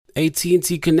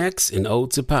AT&T connects an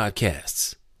ode to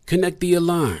podcasts. Connect the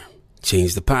alarm.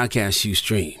 Change the podcast you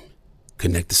stream.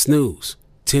 Connect the snooze.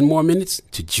 10 more minutes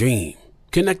to dream.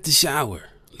 Connect the shower.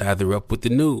 Lather up with the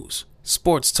news,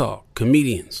 sports talk,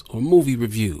 comedians, or movie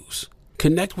reviews.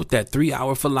 Connect with that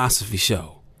 3-hour philosophy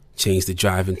show. Change the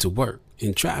drive into work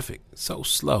in traffic so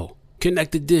slow.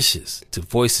 Connect the dishes to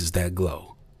voices that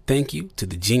glow. Thank you to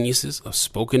the geniuses of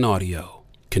spoken audio.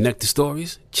 Connect the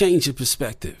stories, change your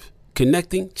perspective.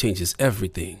 Connecting changes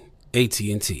everything.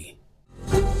 AT&T.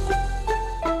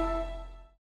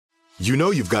 You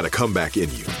know you've got a comeback in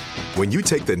you. When you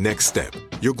take the next step,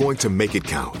 you're going to make it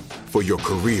count. For your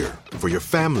career, for your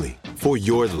family, for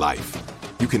your life.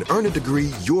 You can earn a degree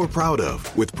you're proud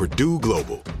of with Purdue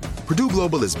Global. Purdue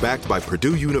Global is backed by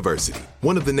Purdue University,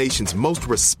 one of the nation's most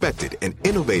respected and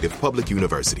innovative public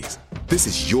universities. This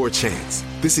is your chance.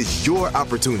 This is your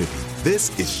opportunity.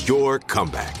 This is your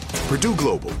comeback. Purdue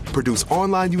Global, Purdue's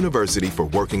online university for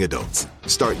working adults.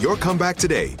 Start your comeback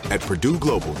today at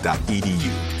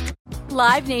purdueglobal.edu.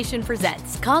 Live Nation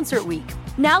presents Concert Week.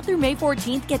 Now through May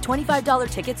 14th, get $25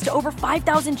 tickets to over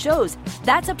 5,000 shows.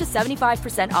 That's up to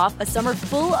 75% off a summer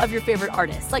full of your favorite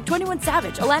artists like 21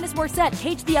 Savage, Alanis Morissette,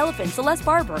 Cage the Elephant, Celeste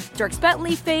Barber, Dierks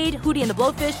Bentley, Fade, Hootie and the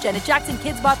Blowfish, Janet Jackson,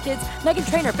 Kidz Bop Kids, Meghan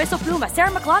Trainor, Peso Pluma,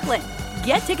 Sarah McLachlan.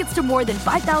 Get tickets to more than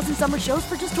 5,000 summer shows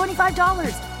for just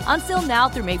 $25. Until now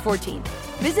through May 14th.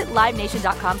 Visit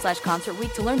LiveNation.com/Concert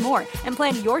Week to learn more and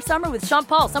plan your summer with Sean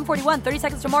Paul, Sum 41, 30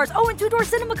 Seconds to Mars, and Two Door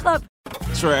Cinema Club.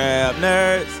 Trap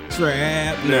nerds,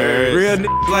 real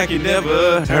niggas like you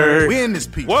never heard. We in this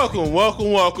piece.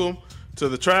 Welcome to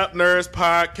the Trap Nerds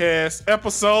Podcast,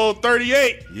 episode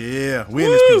 38. Yeah, we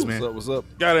in this piece, man. What's up?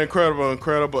 Got an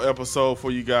incredible episode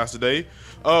for you guys today.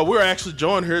 We're actually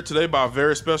joined here today by a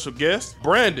very special guest,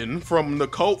 Brandon from the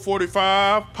Code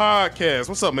 45 Podcast.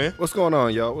 What's up, man? What's going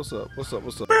on, y'all? What's up?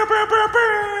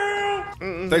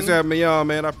 Thanks for having me on,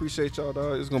 man. I appreciate y'all,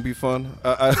 dog. It's gonna be fun.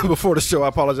 Before the show, I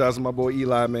apologize to my boy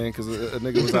Eli, man, because a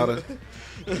nigga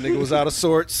was out of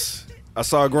sorts. I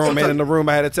saw a grown man in the room.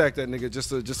 I had to attack that nigga just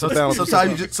to balance.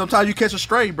 Sometimes you catch a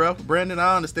stray, bro. Brandon,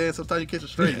 I understand. Sometimes you catch a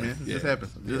stray, man. It just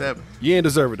happens. You ain't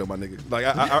deserve it though, my nigga. Like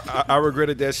I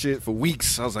regretted that shit for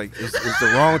weeks. I was like, it's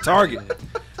the wrong target.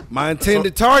 My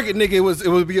intended target, nigga, it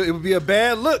would be a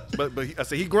bad look. But I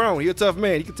said he grown. He a tough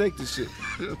man. He can take this shit.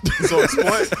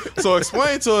 So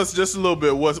explain to us just a little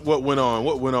bit what went on.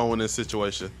 What went on in this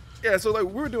situation? Yeah, so like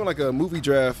we were doing like a movie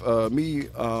draft. Me,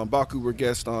 Baku were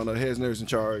guests on Heads Nerds in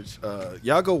Charge.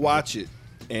 Y'all go watch it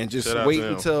and just wait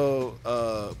until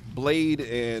Blade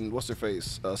and what's her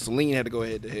face, Celine had to go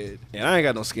head to head. And I ain't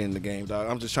got no skin in the game, dog.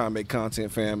 I'm just trying to make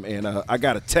content, fam. And I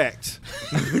got attacked,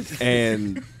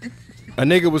 and a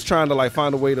nigga was trying to like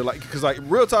find a way to like, cause like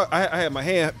real talk, I had my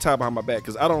hand tied behind my back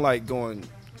because I don't like going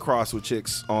cross with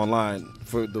chicks online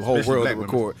for the whole world to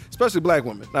record, especially black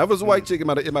women. Now, if it was a white chick, it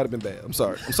might have been bad. I'm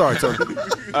sorry, Tony.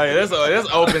 Oh yeah, that's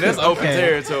open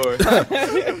territory.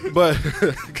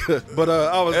 but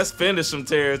I was that's Fendersham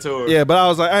territory. Yeah, but I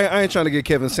was like, I ain't trying to get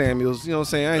Kevin Samuels. You know what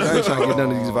I'm saying? I ain't trying to get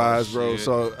none of these vibes, bro. Shit.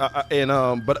 So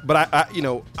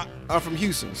I'm from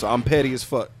Houston, so I'm petty as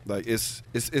fuck. Like it's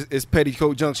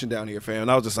Petticoat Junction down here, fam.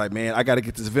 And I was just like, man, I got to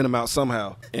get this venom out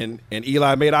somehow. And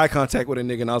Eli made eye contact with a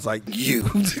nigga, and I was like, you.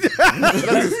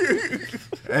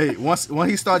 Hey, when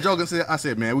he started joking, I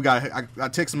said, man, we got. I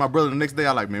texted my brother the next day.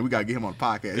 I like, man, we got to get him on the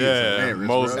podcast. Yeah,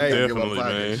 most definitely,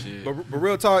 man. But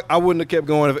real talk, I wouldn't have kept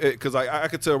going because I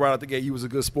could tell right out the gate he was a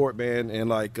good sport, man, and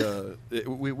like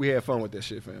we had fun with that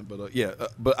shit, fam. But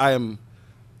but I am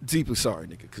deeply sorry,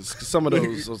 nigga, because some of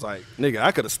those was like, nigga,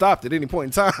 I could have stopped at any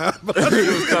point in time. He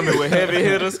was coming with heavy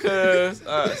hitters, cuz.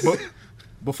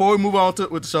 Before we move on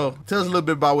with the show, tell us a little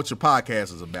bit about what your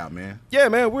podcast is about, man. Yeah,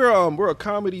 man, we're a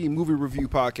comedy movie review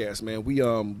podcast, man. We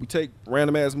take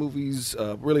random ass movies,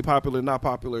 really popular, not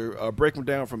popular, break them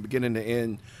down from beginning to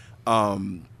end.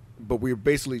 But we're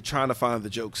basically trying to find the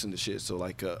jokes in the shit. So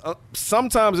like,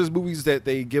 sometimes there's movies that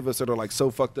they give us that are like so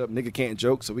fucked up, nigga can't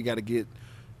joke. So we got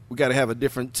to have a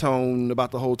different tone about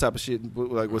the whole type of shit,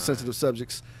 like with sensitive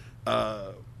subjects.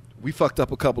 We fucked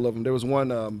up a couple of them. There was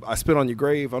one, I Spit on Your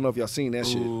Grave. I don't know if y'all seen that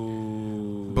shit.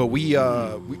 But we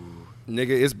nigga,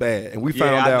 it's bad. And we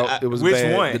found out it was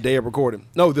bad one? The day of recording.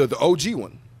 No, the OG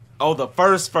one. Oh, the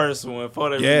first one.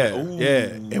 Yeah.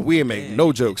 And we ain't make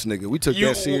no jokes, nigga. We took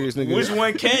that serious, nigga. Which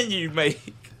one can you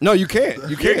make? No, you can't.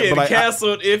 You can't. You're getting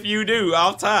canceled if you do,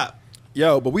 off top.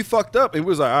 Yo, but we fucked up, and we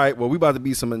was like, all right, well, we about to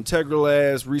be some integral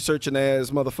ass, researching ass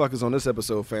motherfuckers on this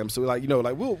episode, fam. So like,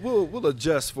 we'll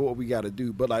adjust for what we got to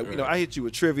do. But like, I hit you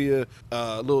with trivia,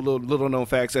 little known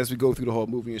facts as we go through the whole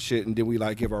movie and shit, and then we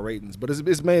like give our ratings. But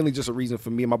it's mainly just a reason for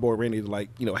me and my boy Randy to like,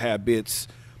 have bits,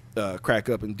 crack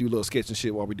up and do little skits and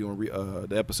shit while we doing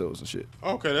the episodes and shit.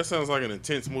 Okay, that sounds like an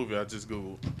intense movie I just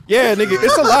Googled. Yeah, nigga,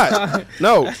 it's a lot.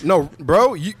 No,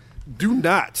 bro, you do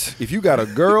not. If you got a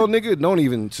girl, nigga, don't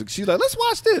even. She's like, let's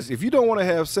watch this. If you don't want to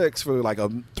have sex for like a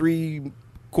 3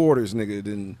 quarters, nigga,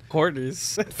 then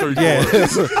Quarters. yeah.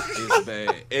 It's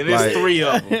bad. And it's Like- 3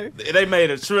 of them. They made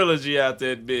a trilogy out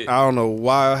that bitch. I don't know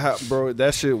why, bro.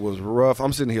 That shit was rough.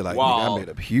 I'm sitting here like, Wow. nigga, I made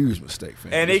a huge mistake,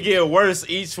 fam. And it get worse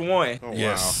each one. Oh,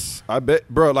 yes, I bet,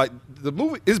 bro. Like the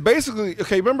movie is basically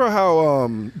okay. Remember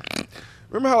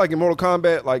how like in Mortal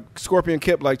Kombat, like Scorpion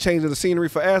kept like changing the scenery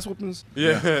for ass whoopings.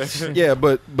 Yeah. Yeah,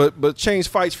 but change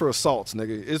fights for assaults,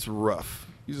 nigga. It's rough.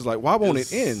 You just like, why won't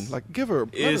it end? Like, give her.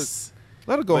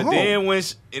 Let her go But home. then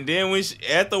when she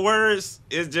afterwards,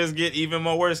 it just get even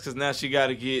more worse because now she got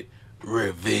to get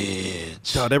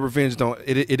revenge. No, that revenge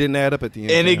it didn't add up at the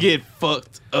end. And fam. it get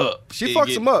fucked up. She It fucks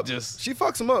get him up. Just She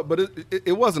fucks him up, but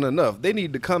it wasn't enough. They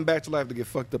need to come back to life to get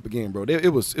fucked up again, bro. It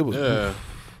was. Yeah.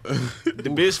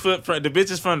 the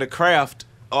bitches from The Craft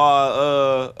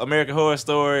or American Horror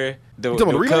Story. The talking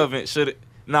about the remake? Covenant should.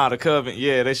 Nah, the Covenant.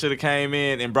 Yeah, they should have came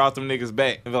in and brought them niggas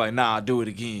back and be like, nah, do it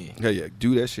again. Yeah,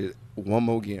 do that shit one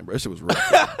more again, bro. That shit was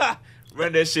rough.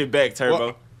 Run that shit back, Turbo.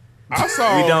 Well, I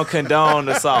saw. We don't condone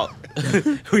assault.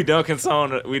 we don't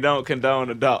condone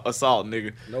assault,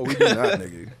 nigga. No, we do not,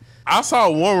 nigga. I saw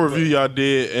one review y'all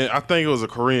did, and I think it was a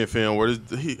Korean film where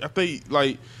I think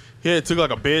like he had took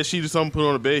like a bed sheet or something, put it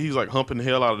on the bed. He was like humping the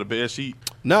hell out of the bed sheet.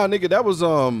 Nah, nigga, that was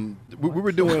we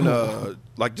were doing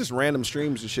like just random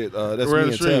streams and shit. That's Random me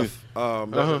and streams.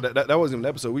 Tef. That wasn't even an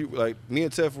episode. We like me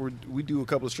and Tef we do a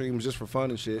couple of streams just for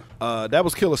fun and shit. That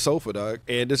was Killer Sofa, dog.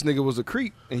 And this nigga was a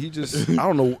creep, and he just I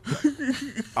don't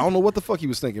know what the fuck he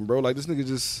was thinking, bro. Like this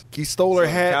nigga he stole her On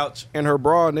the hat couch. and her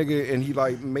bra, nigga, and he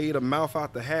like made a mouth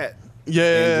out the hat. Yeah.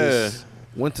 And just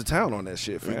went to town on that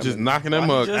shit, fam. Just And, knocking that Why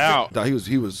mug he just- out. dog,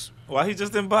 he was Why he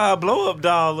just didn't buy a blow up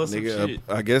doll or some nigga. shit?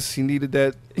 I guess he needed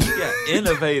that. He got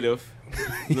innovative.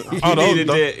 He Oh, those- needed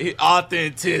that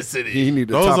authenticity. He needed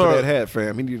the Those top of are- that hat,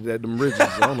 fam. He needed that them ridges.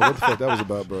 I don't know what the fuck that was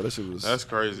about, bro. That shit was. That's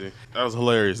crazy. That was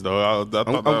hilarious though. I thought that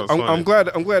was I'm funny.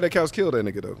 glad that couch killed that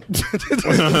nigga though.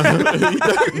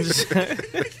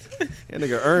 That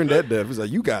nigga earned that death. He's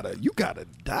like, you gotta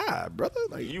die, brother.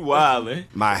 Like You wildin'.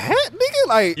 my hat, nigga.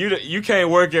 Like You can't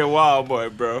work at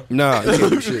Walmart, bro. nah, you can't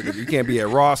do shit. Nigga. You can't be at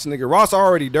Ross, nigga. Ross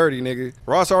already dirty, nigga.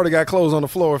 Ross already got clothes on the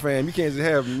floor, fam. You can't just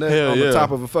have nothing Hell on yeah. the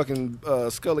top of a fucking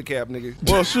scully cap, nigga.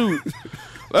 Well, shoot.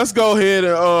 Let's go ahead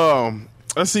and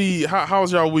let's see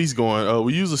how's y'all weeks going.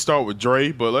 We usually start with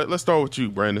Dre, but let's start with you,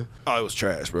 Brandon. Oh, it was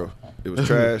trash, bro. It was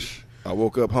trash. I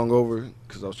woke up hungover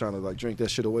because I was trying to like drink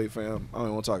that shit away, fam. I don't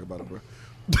even want to talk about it, bro.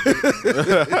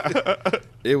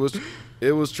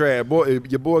 It was trash. Boy,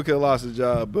 your boy could have lost his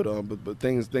job, but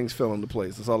things fell into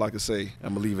place. That's all I can say.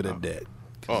 I'm gonna leave it at that.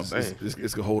 Oh,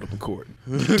 It's gonna hold up in court.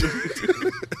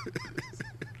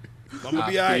 I'm gonna I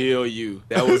be all right. feel you.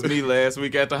 That was me last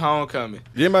week at the homecoming.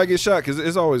 Did anybody get shot? Because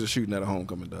it's always a shooting at a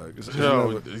homecoming, dog. It's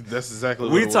Yo, never- that's exactly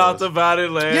what We it talked was. about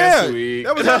it last yeah, week.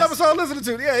 that was that episode I listened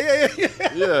to. Yeah.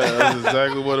 Yeah, that's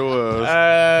exactly what it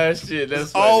was. Shit,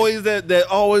 that's funny. Always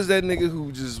that nigga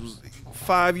who just was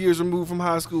 5 years removed from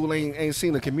high school, ain't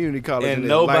seen a community college, And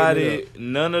then lighting it nobody, up.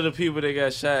 none of the people that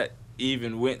got shot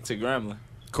even went to Grambling.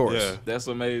 Of course, Yeah. That's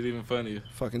what made it even funnier.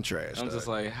 fucking trash. I'm dog. just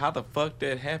like, how the fuck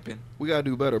that happened? We gotta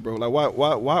do better, bro. Like,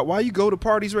 why you go to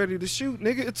parties ready to shoot,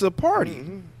 nigga? It's a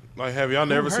party. Like, have y'all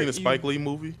never hurt seen a you? Spike Lee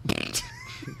movie?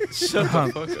 Shut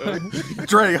the fuck up.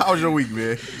 Dre, how was your week,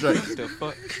 man? Dre, What the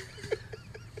fuck?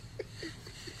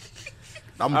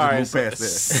 I'm All gonna right, move past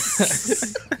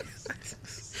that.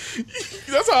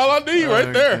 That's all I need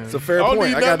right there. It's a fair I don't point.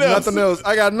 need I got nothing else.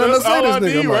 I got nothing to That's say all I to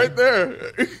this nigga. need I'm right like, there.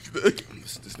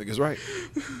 this nigga's right.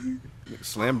 Nigga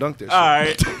slam dunked that shit. All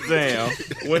right,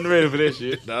 damn. Wasn't ready for this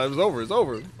shit. Nah, it's over. It's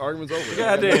over. Argument's over.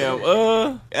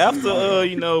 Goddamn.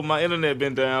 After my internet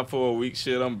been down for a week,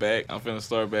 shit, I'm back. I'm finna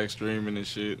start back streaming and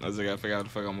shit. I just gotta figure out the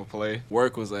fuck I'm gonna play.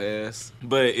 Work was ass,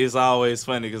 but it's always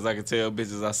funny because I can tell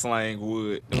bitches I slang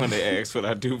wood when they ask what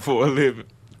I do for a living.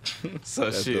 So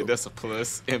That's shit, dope. that's a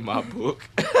plus in my book.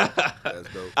 That's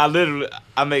dope.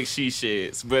 I make she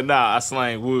sheds, but nah, I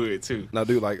slang wood too. Now,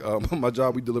 dude, like my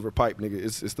job, we deliver pipe, nigga.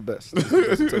 It's the best. It's the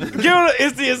best. It's Give it,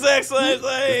 it's the exact same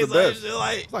thing. the best.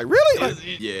 Like, like really?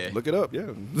 Like, yeah. look it up. Yeah,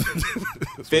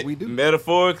 that's what we do.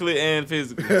 Metaphorically and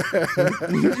physically.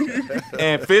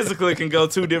 And physically can go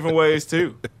two different ways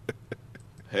too.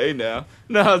 Hey now.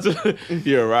 No,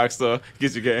 you're a rock star.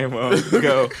 Get your game on.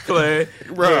 Go. Play.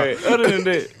 Right. Other than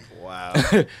that. Wow.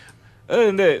 Other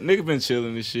than that, nigga been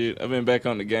chilling and shit. I've been back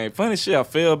on the game. Funny shit, I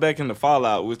fell back into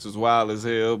Fallout, which was wild as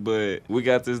hell, but we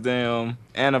got this damn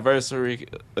anniversary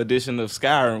edition of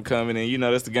Skyrim coming in. You know,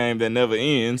 that's the game that never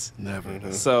ends.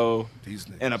 Never. So,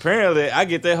 and apparently I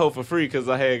get that hoe for free because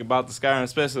I had bought the Skyrim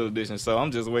Special Edition, so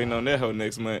I'm just waiting on that hoe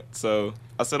next month. So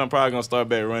I said I'm probably going to start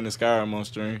back running Skyrim on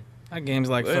stream. That game's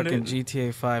like fucking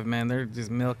GTA 5, man. They're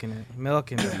just milking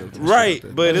it. Right,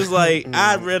 but it's like,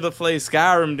 I'd rather play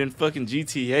Skyrim than fucking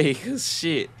GTA, because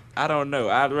shit, I don't know.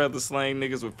 I'd rather slang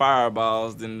niggas with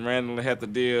fireballs than randomly have to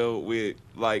deal with,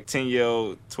 like,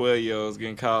 10-year-old, 12-year-olds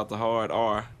getting called the hard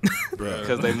R.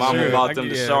 Because they mama bought them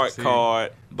the shark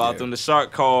card. Bought them the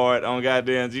shark card on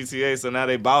goddamn GTA, so now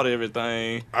they bought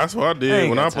everything. That's what I did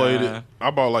when I played it. I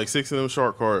bought like 6 of them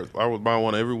shark cards. I was buying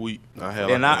one every week. I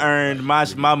earned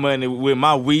my money with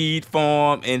my weed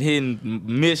farm and hitting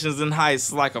missions and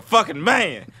heists like a fucking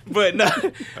man. But no.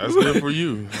 That's good for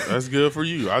you. That's good for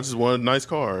you. I just wanted nice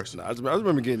cars. I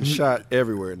remember getting shot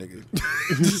everywhere, nigga.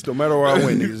 Just no matter where I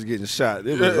went, niggas getting shot.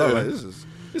 I was like,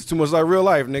 this too much like real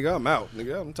life, nigga. I'm out,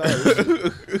 nigga. I'm tired of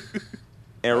this shit.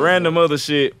 And random other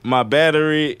shit, my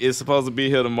battery is supposed to be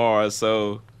here tomorrow,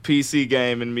 so PC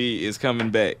gaming me is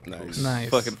coming back. Nice.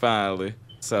 Fucking finally.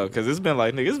 So, because it's been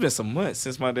like, nigga, it's been some months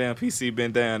since my damn PC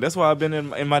been down. That's why I've been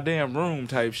in my damn room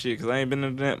type shit, because I ain't been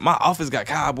in the my office got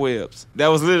cobwebs. That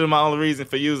was literally my only reason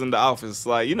for using the office.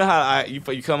 Like, you know how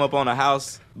you come up on a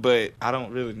house, but I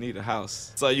don't really need a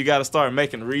house. So you got to start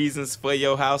making reasons for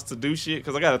your house to do shit,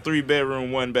 because I got a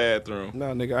 3-bedroom, 1-bathroom.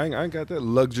 Nah, nigga, I ain't got that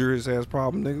luxurious ass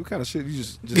problem, nigga. What kind of shit you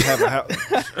just have a house?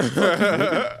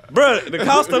 Bruh, the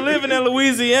cost of living in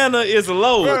Louisiana is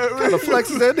low. What kind of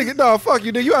flex is that, nigga? No, fuck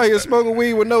you, nigga. You out here smoking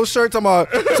weed with no shirt.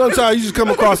 Sometimes you just come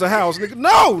across a house, nigga.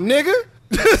 No, nigga.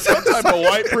 Some type of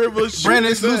white privilege shit.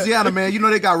 Brandon, it's Louisiana, man. You know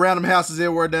they got random houses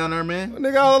everywhere down there, man.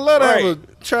 Nigga, I love to have a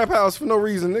trap house for no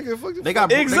reason, nigga. Fuck they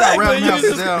got random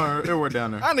houses everywhere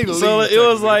down there. I need to leave. So it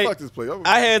was like, fuck this place.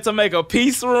 I had to make a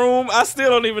peace room. I still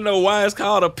don't even know why it's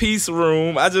called a peace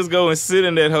room. I just go and sit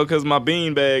in that hoe because my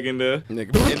bean bag in there.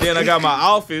 Nigga. And then I got my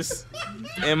office,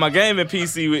 and my gaming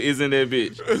PC is in that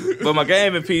bitch. But my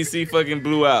gaming PC fucking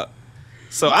blew out.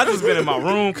 So I just been in my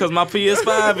room because my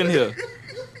PS5 in here.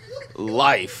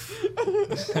 Life.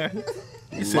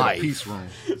 You said peace room.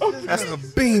 That's a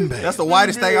beanbag. That's the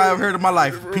whitest thing I ever heard in my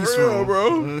life. Peace room,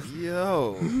 bro.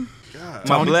 Yo. God.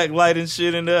 My black light and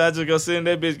shit in there. I just go sit in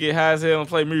that bitch, get high as hell, and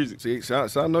play music. See, so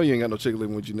I know you ain't got no chick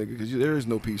living with you, nigga, because there is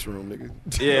no peace room, nigga.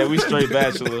 Yeah, we straight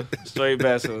bachelor. Straight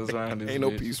bachelors around this Ain't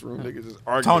no bitch. peace room, nigga. Just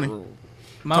argument room.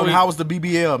 Tony, how was the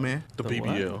BBL, man? The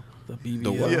BBL. The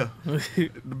BBL. Yeah.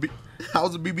 How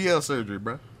was the BBL surgery,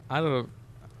 bro?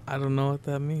 I don't know what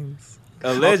that means.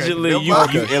 Allegedly,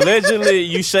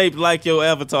 you shaped like your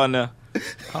avatar now.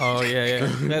 Oh yeah.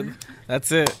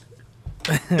 That's it.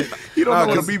 You don't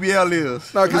know what a BBL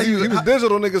is. No, because he was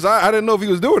digital, niggas. I didn't know if he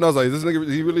was doing it. I was like, this nigga,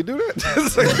 did he really do that?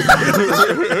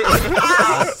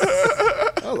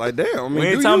 I was like, damn. I mean, we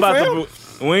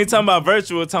ain't talking about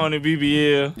virtual Tony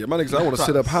BBL. Yeah, my niggas, I want to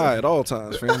sit up high at all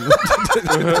times, fam.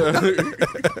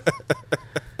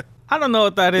 I don't know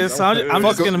what that is, so I'm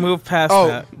just gonna move past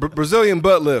that. Brazilian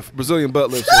butt lift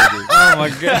surgery. Oh my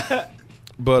god.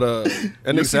 But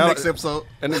and next episode.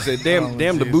 And they said,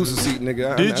 damn the booster seat,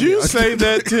 nigga. Did you say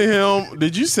that to him?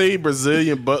 Did you say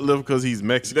Brazilian butt lift because he's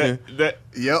Mexican?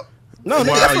 Yep. No, wow,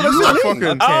 that's what you I are mean.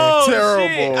 fucking Oh, terrible.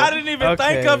 shit. I didn't even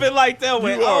think of it like that.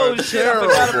 When, You are shit, I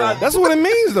forgot terrible. about That's what it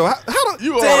means, though. How do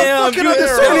You are Damn, fucking you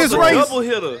understand his race? double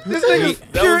hitter. This nigga's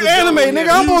That pure was a double anime, hitter. nigga.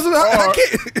 I'm supposed to. I are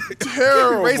can't.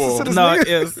 terrible. Racist to this No,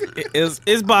 nigga.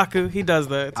 it's Baku. He does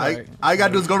that. It's all right. I got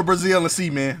to do is go to Brazil and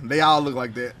see, man. They all look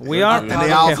like that. We are. And they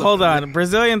Okay, all hold on.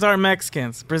 Brazilians are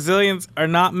Mexicans. Brazilians are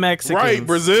not Mexicans. Right,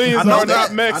 Brazilians I know are that.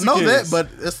 not Mexicans. I know that, but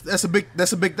that's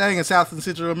a big thing in South and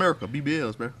Central America.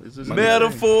 BBLs, bro. It's just a big thing.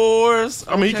 Metaphors.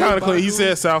 I mean, he kind of Baku. he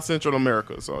said South Central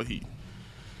America, so he,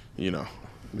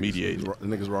 mediated. The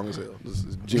nigga's wrong as hell. This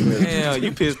is Damn,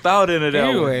 you pissed out into that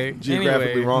one. Anyway,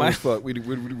 geographically wrong as fuck. We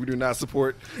do not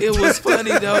support. It was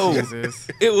funny though. Jesus.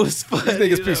 It was funny.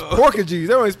 Niggas speak though. Portuguese.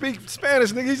 They don't even speak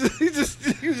Spanish, nigga. He just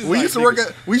We used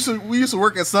to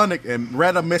work at Sonic, and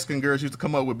random Mexican girls used to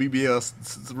come up with BBLs.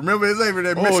 Remember his name?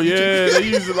 Oh yeah, they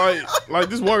used to like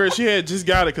this one girl. She had just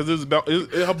got it because it was about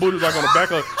her booty was like on the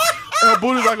back of her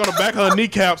booty was like on the back of her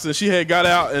kneecaps, and she had got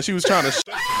out and she was trying to.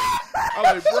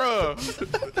 I was like,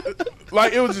 bruh,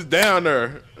 like it was just down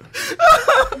there.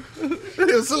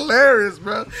 It was hilarious,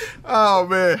 bro. Oh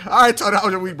man, I ain't told you how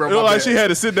was your week, bro. It was like she had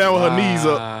to sit down with her knees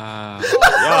up.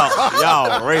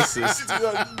 Y'all racist.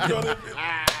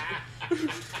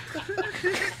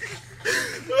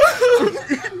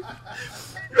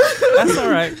 That's all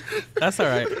right. That's all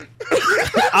right.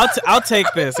 I'll take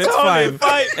this. It's fine.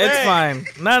 It's fine.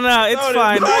 No, it's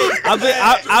fine.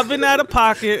 I've been out of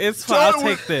pocket. It's fine. I'll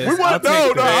take this. I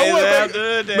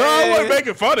wasn't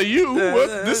making fun of you.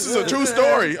 This is a true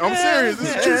story. I'm serious. This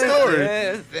is a true story.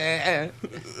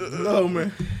 No,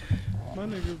 man. My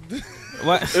nigga.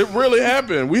 What? It really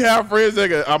happened. We have friends that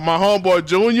got my homeboy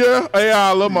Junior. Hey,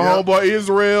 I love my homeboy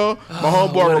Israel. My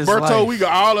homeboy Roberto. We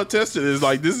got all attest to this.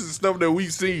 Like, this is stuff that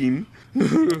we've seen.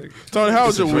 Tony, how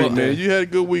was your week, man? You had a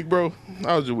good week, bro?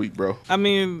 How was your week, bro? I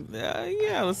mean,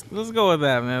 yeah, let's go with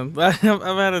that, man. I've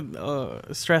had a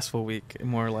stressful week,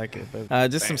 more like it. But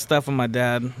just some stuff with my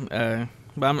dad.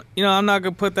 But I'm not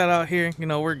gonna put that out here.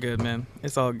 We're good, man.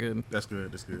 It's all good. That's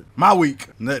good. My week,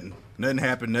 nothing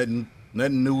happened.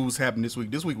 Nothing news happened this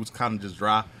week. This week was kind of just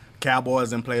dry. Cowboys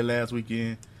didn't play last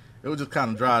weekend. It was just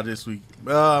kind of dry this week.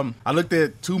 I looked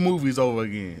at 2 movies over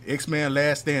again. X-Men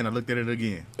Last Stand, I looked at it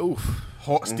again. Oof.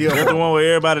 Still That's horrible. the one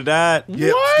where everybody died?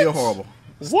 Yep, What? still horrible.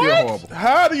 Still horrible.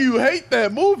 How do you hate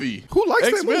that movie? Who likes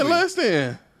that X-Men movie? Last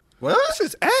Stand. What? This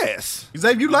is ass.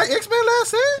 Xavier, you like X-Men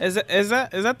Last Stand? Is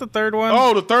that the third one?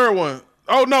 Oh, the third one.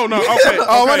 Oh no. Okay.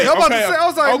 Oh, okay, I'm about to okay, say, I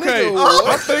was like, okay.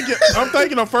 nigga, I'm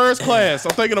thinking of First Class.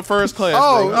 I'm thinking of First Class.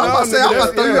 Oh, bro. I was about to say, I'm about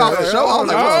to throw you off the show. I was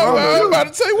like, what's wrong with I'm you? about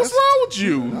to say, what's wrong with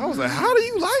you? I was like, how do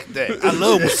you like that? I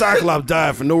love when Cyclops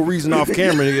died for no reason off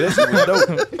camera, nigga. That shit was dope.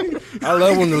 I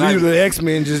love when the leader of the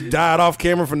X-Men just died off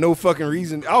camera for no fucking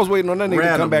reason. I was waiting on that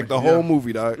nigga to come back the whole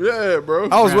movie, dog. Yeah, bro.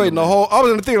 I was waiting I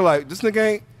was in the theater like, this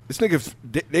nigga,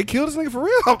 they killed this nigga for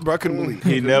real? Bro, I couldn't believe it.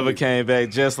 He never came back,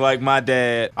 just like my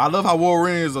dad. I love how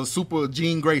Wolverine is a super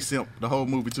Jean Grey simp the whole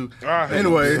movie too.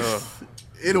 Anyways,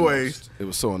 It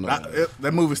was so annoying.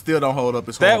 that movie still don't hold up.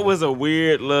 It's That horrible. was a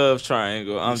weird love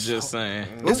triangle. I'm just saying.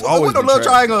 It's What always the been love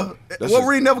trash. triangle? That's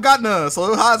Wolverine never got none.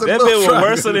 So how is it That love bit was triangle?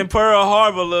 worse than Pearl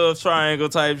Harbor love triangle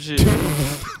type shit.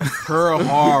 Pearl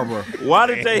Harbor. Why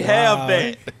did they have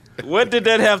that? What did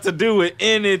that have to do with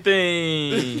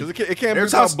anything? Because it can't Every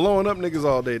be time- about blowing up niggas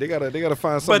all day. They gotta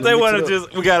find But something. they want want to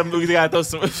just we gotta throw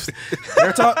some.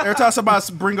 Every time somebody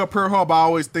bring up Pearl Harbor, I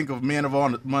always think of Man of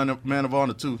Honor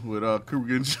 2 with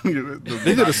Kruger Jr.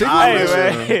 They did a sequel. Hey,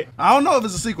 man. I don't know if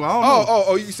it's a sequel. I don't know.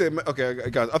 Oh! You said okay,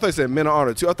 guys. I thought you said Men of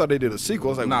Honor 2. I thought they did a sequel. I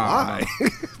was like, why?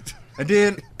 And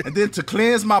then to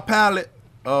cleanse my palate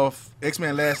of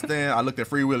X-Men Last Stand, I looked at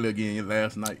Free Willy again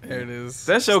last night. There it is.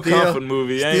 That's your comfort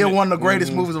movie. Ain't Still it? one of the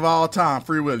greatest movies of all time.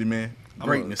 Free Willy, man.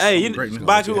 Greatness. Hey, Greatness.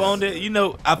 Baku on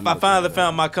that. I finally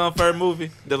found my comfort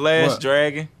movie, The Last What?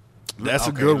 Dragon. That's a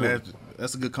Okay, good one.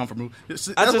 That's a good comfort movie.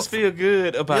 I just feel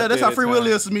good about that. Yeah, that's how Free at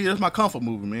Willy times. is to me. That's my comfort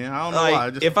movie, man. I don't know why.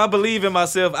 Like, if I believe in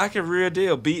myself, I can real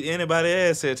deal beat anybody's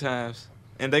ass at times.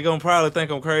 And they gonna probably think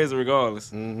I'm crazy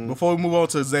regardless. Before we move on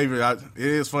to Xavier, it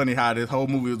is funny how this whole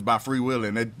movie was about Free Willy,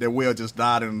 and that whale just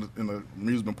died in the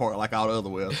amusement park like all the other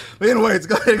whales. But anyways,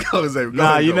 go ahead, Xavier.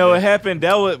 Nah, you know what happened?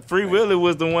 That was Free Willy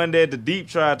was the one that the Deep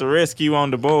tried to rescue on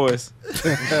the boys. It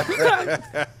didn't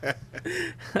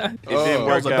That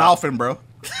work was a out. dolphin, bro.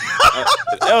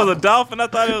 That was a dolphin. I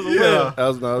thought it was a whale. That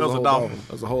was a dolphin. dolphin.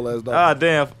 That was a whole ass dolphin. Ah,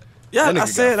 damn. Yeah, That nigga I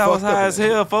said got I was fucked up high in as that.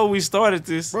 hell before we started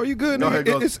this. Bro, you good, Go nigga? ahead,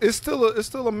 go. It's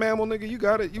still a mammal, nigga. You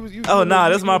got it. You Oh nah,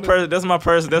 you that's my doing person. That's my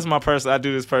person. That's my person. I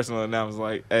do this personal, and I was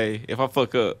like, hey, if I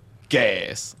fuck up,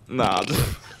 gas. Nah.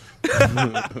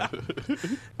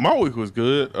 My week was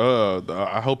good.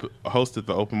 I hosted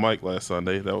the open mic last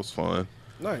Sunday. That was fun.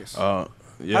 Nice. Yeah.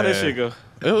 How that shit go?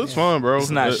 It was fun, bro. It's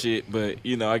not shit, but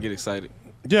I get excited.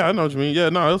 Yeah, I know what you mean. Yeah,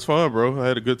 no, it was fun, bro. I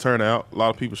had a good turnout. A lot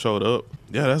of people showed up.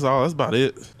 Yeah, that's all. That's about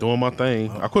it. Doing my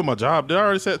thing. I quit my job. Did I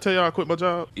already tell y'all I quit my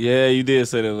job? Yeah, you did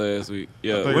say that last week.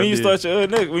 Yeah, think when I you did. start your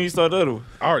when you start the other one.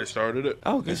 I already started it.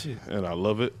 Oh, good shit. And I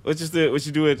love it. What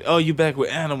you do it? Oh, you back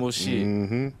with animal shit.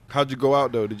 Mm-hmm. How'd you go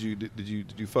out though? Did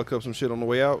you fuck up some shit on the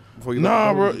way out before you? Nah,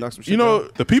 left bro. home? Knock some shit You know,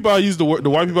 down? the people I used to work, the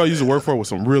white people I used to work for was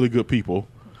some really good people.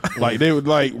 Like, they were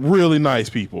like really nice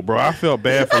people, bro. I felt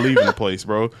bad for leaving the place,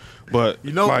 bro. But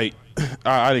like,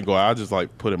 I didn't go out. I just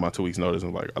like put in my 2 weeks notice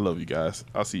and like, I love you guys.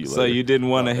 I'll see you later. So you didn't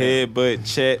want to headbutt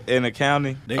Chet in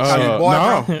accounting? They call you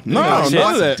boy, bro. No, Chet's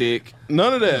none of a that. dick.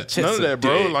 None of that. Chet's None of a that,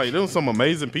 bro. dick. Like, there was some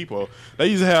amazing people.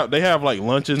 They have like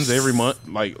luncheons every month,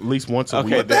 like at least once a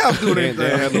Okay, week. They have to do They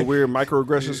anything. had no weird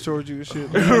microaggressions towards you and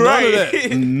shit. None of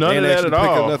that. None of They that actually at pick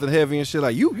all. up nothing heavy and shit.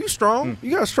 Like you strong. You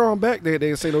got a strong back. They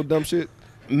didn't say no dumb shit.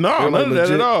 No, They're, none like, of that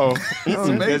legit. at all.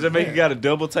 Does it make you got to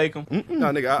double take them?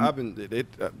 No, nigga, I've been.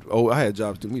 I had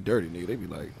jobs do me dirty, nigga. They be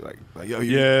like, yo,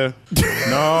 you, Yeah.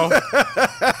 No.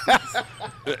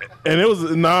 And it was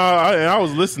I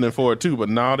was listening for it too, but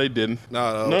they didn't.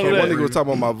 No, None okay, of one that. nigga was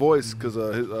talking about my voice because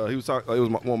he was talking. It was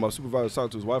one of my supervisors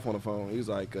talking to his wife on the phone. He's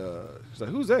like,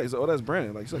 "Who's that?" He's like, "Oh, that's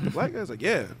Brandon." Like, he's like, "The black guy." He's like,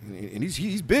 "Yeah," and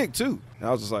he's big too. And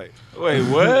I was just like, Wait,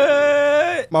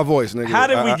 what? my voice, nigga. How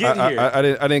did we get here? I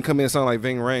didn't come in sound like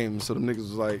Ving Rhames, so the niggas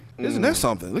was like, "Isn't that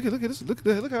something? Look at this. Look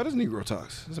how this Negro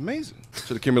talks. It's amazing."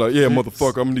 So they came in like, "Yeah,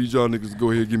 motherfucker, I'm gonna need y'all niggas to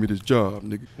go ahead and give me this job,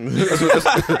 nigga."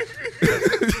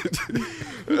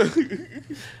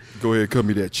 Go ahead, cut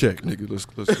me that check, nigga. Let's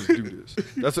just do this.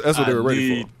 That's what they were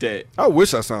ready for. That. I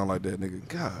wish I sound like that, nigga.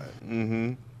 God.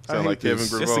 Mm-hmm. I Sound hate like Kevin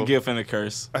this. Griveau. It's a gift and a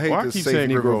curse. I hate Why I this keep safe saying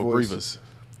Negro Griveau voice. Grievous?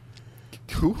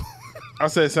 Who? I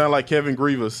said sound like Kevin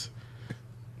Grievous.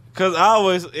 Cause I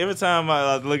always, every time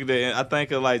I look at that, I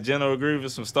think of like General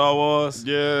Grievous from Star Wars.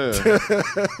 Yeah.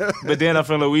 But then I'm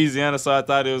from Louisiana, so I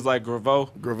thought it was like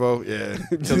Griveau. Griveau, yeah.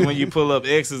 Because when you pull up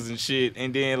X's and shit,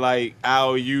 and then like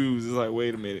IOUs, it's like,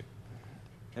 wait a minute,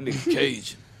 that nigga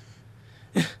Cajun.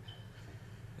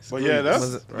 But yeah, that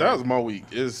was my week.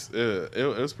 It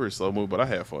was pretty slow move, but I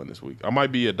had fun this week. I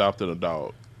might be adopting a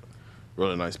dog.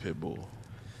 Really nice pit bull.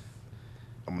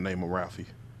 I'm gonna name him Ralphie.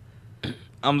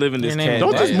 I'm living this Your name cat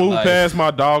Don't just dad move life. past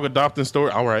my dog adopting story.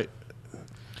 All right.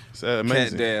 It's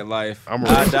amazing. Cat dad life. I'm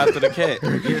I ready. adopted a cat.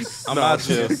 I'm out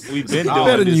here. We've been I'm doing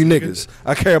better than this. you niggas.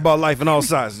 I care about life in all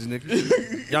sizes,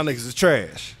 nigga. Y'all niggas is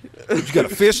trash. You got a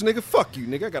fish, nigga? Fuck you,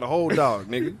 nigga. I got a whole dog,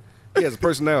 nigga. He has a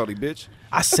personality, bitch.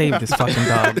 I saved this fucking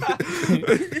dog.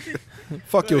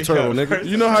 Fuck your turtle, nigga.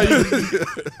 You know how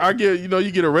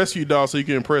you get a rescue dog so you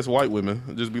can impress white women.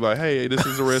 Just be like, hey, this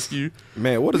is a rescue.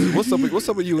 Man, what's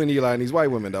up with you and Eli and these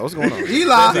white women, though? What's going on?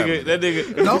 Eli. That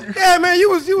nigga. No. Yeah, man, you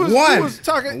was One.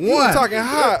 talking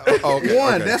hot. Oh, okay,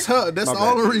 One. okay. That's her. That's My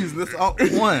all bad. the reason. That's all.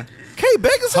 One. Kay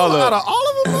Beckinsale Hold out up. of all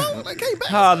of them, bro? Like Kay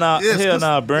Hell Beckinsale. nah, Yes, hell 'cause-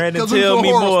 nah, Brandon. 'cause we Tell do me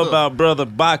horror more stuff. about brother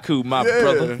Baku, my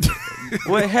brother.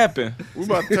 What happened? We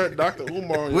about to turn Dr.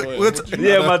 Umar on your We'll ass. t-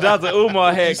 Yeah, my Dr.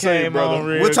 Umar had say, came brother? on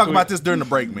real We'll talk quick. about this during the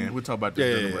break, man. We'll talk about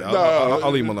this during the break. I'll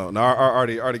leave him alone. No, I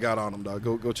already got on him, dog.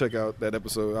 Go check out that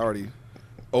episode. I already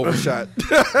overshot.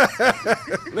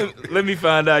 Let me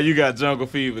find out you got jungle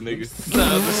fever, niggas.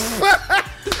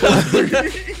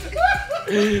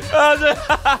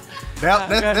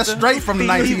 That's straight from the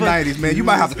 1990s, man. You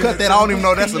might have to cut that. I don't even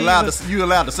know that's allowed to. You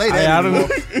allowed to say that I don't anymore.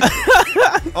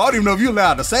 I don't even know if you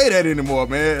allowed to say that anymore,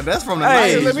 man. That's from the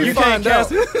Hey, 90s. let me you find can't out.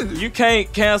 cancel. You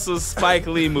can't cancel Spike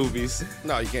Lee movies.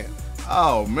 No, you can't.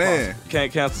 Oh man.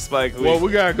 Can't cancel Spike Lee. Well,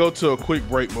 we gotta go to a quick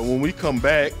break, but when we come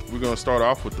back, we're gonna start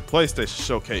off with the PlayStation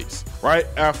Showcase right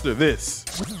after this.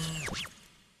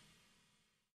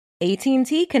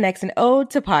 AT&T connects an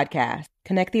ode to podcast.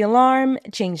 Connect the alarm,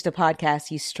 change the podcast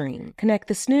you stream. Connect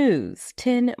the snooze,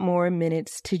 10 more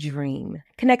minutes to dream.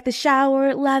 Connect the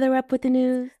shower, lather up with the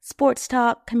news, sports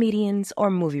talk, comedians, or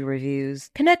movie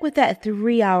reviews. Connect with that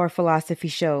 3-hour philosophy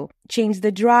show. Change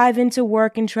the drive into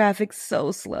work and traffic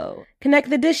so slow.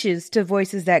 Connect the dishes to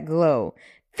voices that glow.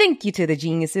 Thank you to the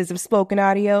geniuses of spoken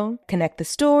audio. Connect the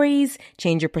stories,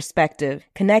 change your perspective.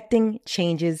 Connecting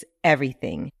changes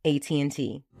everything.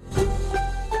 AT&T.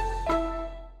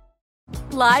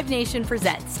 Live Nation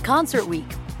presents Concert Week.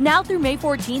 Now through May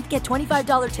 14th, get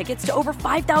 $25 tickets to over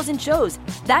 5,000 shows.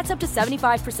 That's up to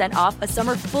 75% off a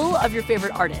summer full of your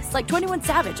favorite artists like 21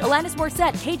 Savage, Alanis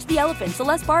Morissette, Cage the Elephant,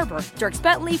 Celeste Barber, Dierks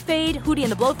Bentley, Fade, Hootie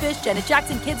and the Blowfish, Janet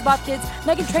Jackson, Kids Bop Kids,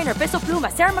 Meghan Trainor, Peso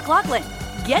Pluma, Sarah McLachlan.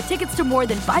 Get tickets to more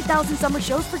than 5,000 summer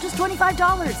shows for just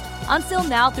 $25. On sale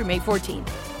now through May 14th.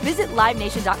 Visit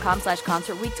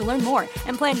LiveNation.com/Concert Week to learn more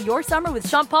and plan your summer with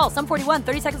Sean Paul, Sum 41,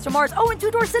 30 Seconds to Mars, and Two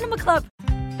Door Cinema Club.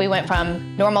 We went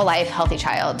from normal life, healthy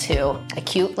child to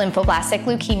acute lymphoblastic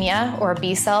leukemia, or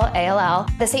B-cell ALL.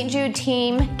 The St. Jude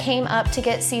team came up to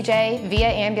get CJ via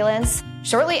ambulance.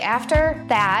 Shortly after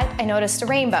that, I noticed a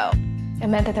rainbow. It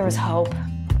meant that there was hope.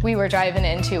 We were driving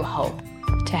into hope.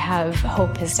 To have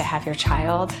hope is to have your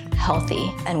child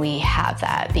healthy, and we have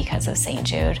that because of St.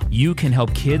 Jude. You can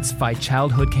help kids fight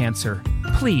childhood cancer.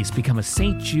 Please become a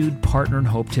St. Jude Partner in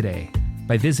Hope today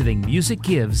by visiting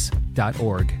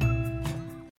musicgives.org.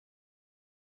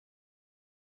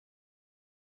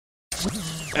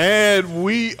 And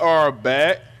we are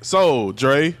back. So,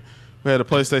 Dre, we had a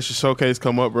PlayStation Showcase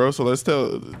come up, bro. So let's talk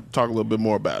a little bit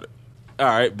more about it. All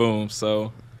right, boom.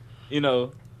 So,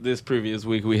 this previous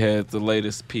week we had the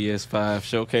latest PS5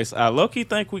 showcase. I low-key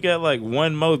think we got like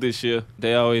one more this year.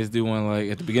 They always do one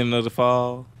like at the beginning of the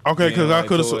fall. Okay, because I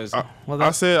could toys. have.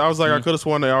 I was like, I could have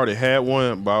sworn they already had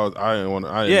one, but I didn't want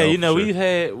to. Yeah,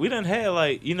 we done had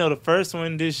like, the first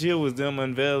one this year was them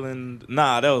unveiling.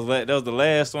 Nah, that was the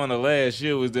last one of last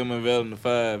year was them unveiling the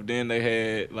 5. Then they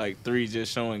had like 3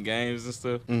 just showing games and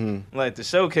stuff. Mm-hmm. Like the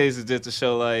showcase is just to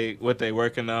show like what they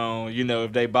working on.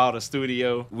 If they bought a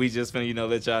studio, we just finna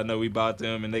let y'all know we bought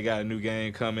them and they got a new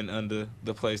game coming under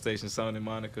the PlayStation Sony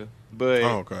moniker. But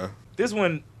okay, this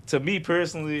one. To me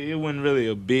personally, it wasn't really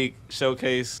a big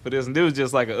showcase for this. And it was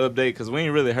just like an update because we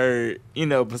ain't really heard,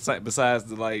 besides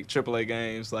the like AAA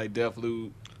games like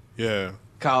Deathloop, yeah,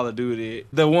 Call of Duty,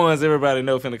 the ones everybody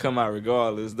know finna come out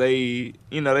regardless. They,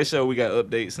 they show we got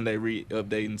updates and they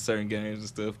re-updating certain games and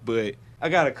stuff. But I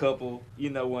got a couple,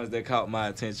 ones that caught my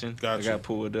attention. Gotcha. I got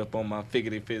pulled up on my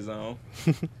Figgity Fizz on.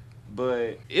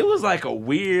 But it was like a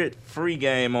weird free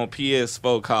game on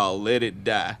PS4 called Let It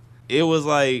Die. It was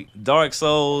like Dark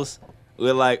Souls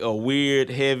with like a weird,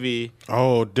 heavy.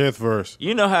 Oh, Deathverse.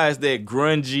 You know how it's that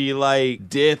grungy, like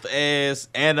death ass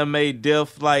anime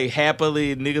death, like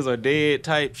happily niggas are dead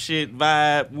type shit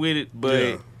vibe with it,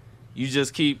 but you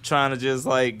just keep trying to just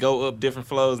like go up different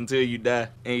flows until you die,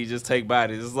 and you just take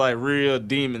bodies. It's like real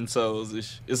Demon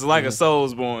Souls-ish. It's like a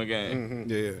Soulsborne game.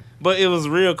 Mm-hmm. Yeah, but it was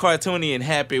real cartoony and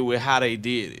happy with how they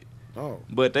did it. Oh.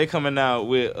 But they coming out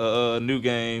with a new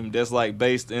game that's like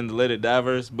based in the Let It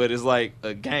Die-verse, but it's like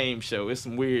a game show. It's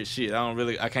some weird shit.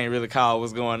 I can't really call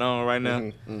what's going on right now.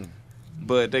 Mm-hmm.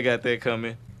 But they got that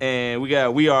coming. And we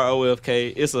are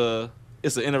OFK. It's an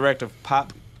interactive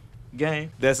pop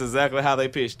game. That's exactly how they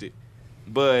pitched it.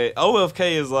 But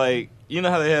OFK is like, you know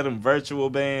how they had them virtual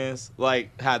bands,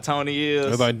 like how Tony is.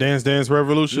 It's like Dance Dance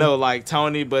Revolution. No, like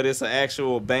Tony, but it's an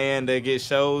actual band that gets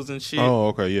shows and shit. Oh,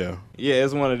 okay, yeah. Yeah,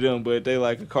 it's one of them, but they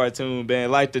like a cartoon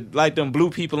band, like them blue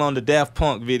people on the Daft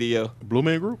Punk video. Blue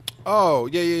Man Group. Oh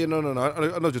yeah, no. I know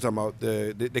what you're talking about.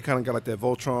 They kind of got like that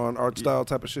Voltron art style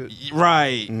type of shit.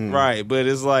 Right, right. But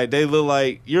it's like they look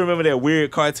like, you remember that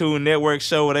weird Cartoon Network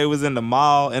show where they was in the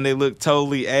mall and they looked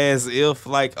totally as if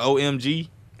like OMG.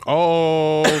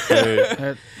 Oh,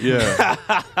 okay. Yeah.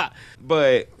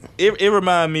 But it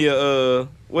reminded me of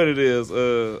what it is.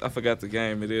 I forgot the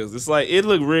game it is. It's like, it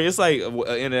look real. It's like an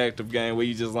interactive game where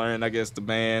you just learn, I guess, the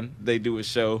band. They do a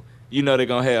show. They're going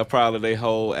to have probably their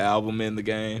whole album in the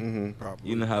game. Mm-hmm, probably.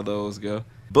 You know how those go.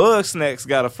 Bugsnax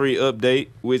got a free update,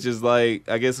 which is like,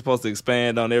 I guess supposed to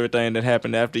expand on everything that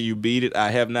happened after you beat it. I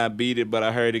have not beat it, but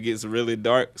I heard it gets really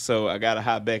dark, so I gotta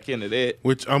hop back into that.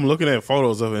 Which I'm looking at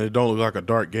photos of it, and it don't look like a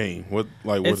dark game.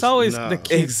 It's always the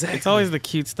cute. Exactly. It's always the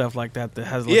cute stuff like that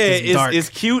has like this dark. It's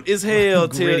cute as hell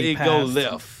till it go past.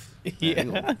 left.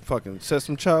 Yeah. Fucking set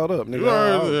some child up,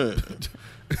 nigga.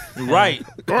 Right.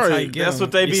 That's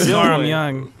what they be doing. Scar them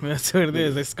young. That's what it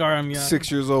is. They scar them young.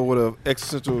 6 years old with an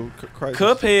existential crisis.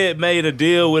 Cuphead made a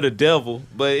deal with a devil,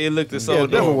 but it looked so yeah,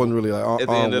 dope. devil wasn't really like at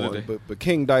the end of the day. But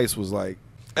King Dice was like,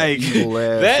 hey, evil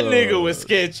ass, that nigga was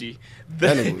sketchy.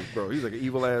 That nigga was, bro. He's like an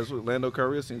evil ass Lando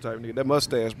Calrissian type nigga. That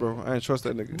mustache, bro. I ain't trust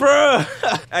that nigga. Bruh.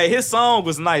 Hey, his song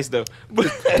was nice though.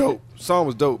 Dope. Song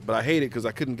was dope, but I hate it because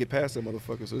I couldn't get past that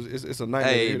motherfucker. So it's a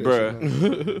nightmare. Hey,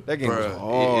 bruh. That game was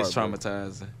hard. It's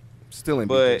traumatizing. Still ain't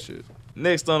beat that shit.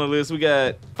 Next on the list, we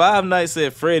got Five Nights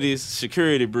at Freddy's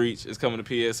Security Breach is coming to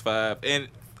PS5. And,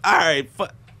 all right,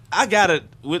 I got it.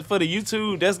 For the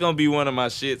YouTube, that's going to be one of my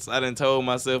shits. I done told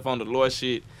myself on the lore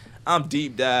shit, I'm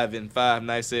deep diving Five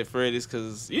Nights at Freddy's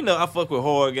because, I fuck with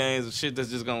horror games and shit that's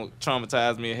just going to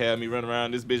traumatize me and have me run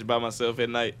around this bitch by myself at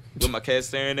night with my cat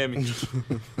staring at me.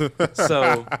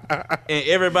 So, and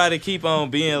everybody keep on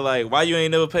being like, why you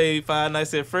ain't never played Five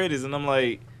Nights at Freddy's? And I'm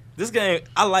like, this game,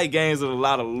 I like games with a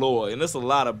lot of lore, and there's a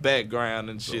lot of background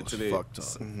and shit to this.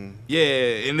 Mm-hmm.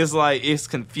 Yeah, and it's like, it's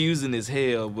confusing as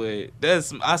hell, but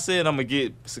I said I'm going to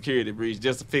get Security Breach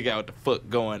just to figure out what the fuck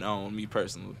going on, me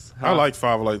personally. I like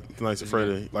Five Nights at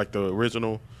Freddy, like the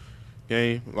original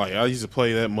game. Like, I used to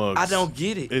play that mug. I don't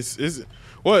get it. It's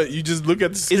what? You just look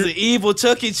at the... Is it evil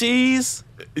Chuck E. Cheese?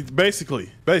 It's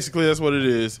basically, that's what it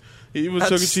is. It was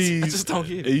Chuck E. Cheese. I just don't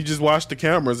get it. You just watch the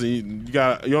cameras, and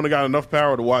you only got enough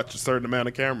power to watch a certain amount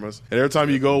of cameras. And every time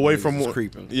you go away from one,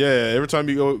 creeping. Yeah, every time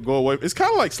you go away, it's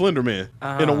kind of like Slender Man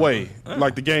in a way.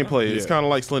 Like the gameplay, it's kind of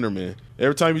like Slender Man.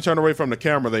 Every time you turn away from the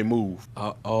camera, they move.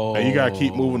 And you gotta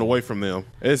keep moving away from them.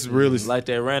 It's really like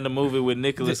that random movie with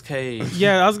Nicolas Cage.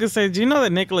 Yeah, I was gonna say, do you know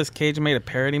that Nicolas Cage made a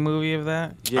parody movie of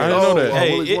that? Yeah. I didn't know that.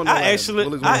 Hey,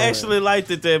 I actually liked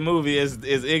that movie as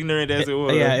as ignorant as it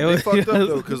was. Yeah, it They was. fucked up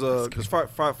though, because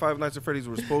Five Nights at Freddy's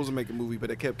were supposed to make a movie, but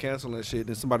they kept canceling that shit.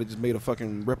 Then somebody just made a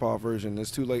fucking rip-off version.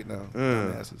 It's too late now.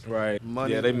 Dumbasses. Right.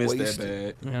 Money Yeah, they missed wasted.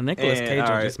 that bad. Yeah, Nicolas And, Cage will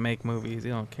alright. just make movies. He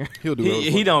don't care. He'll do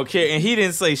He don't care, and he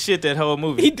didn't say shit that whole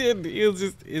movie. He did. He was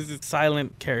just is a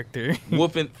silent character.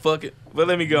 Whooping, fucking. But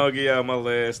let me go and give y'all my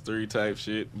last 3 type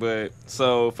shit. But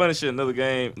so funny shit, another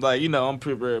game. Like, you know, I'm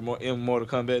pretty rare in Mortal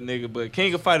Kombat nigga. But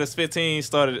King of Fighters 15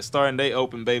 starting they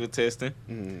open beta testing.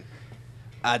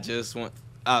 I just want.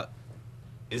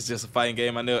 It's just a fighting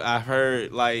game. I know. I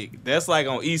heard like that's like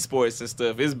on esports and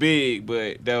stuff. It's big,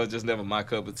 but that was just never my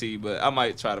cup of tea. But I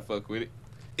might try to fuck with it.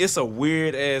 It's a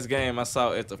weird ass game I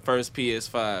saw at the first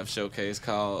PS5 showcase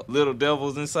called Little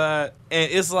Devils Inside, and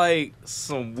it's like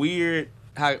some weird.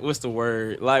 What's the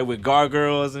word? Like with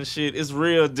gargoyles and shit. It's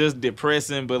real just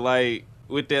depressing, but like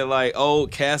with that like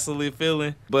old castle-y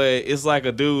feeling. But it's like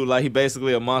a dude, like he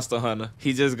basically a monster hunter.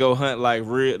 He just go hunt like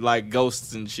real like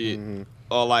ghosts and shit.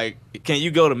 Or like, can you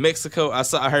go to Mexico?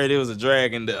 I heard it was a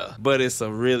dragon there, but it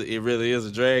really is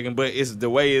a dragon. But it's the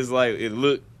way it's like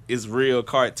it's real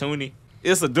cartoony.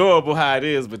 It's adorable how it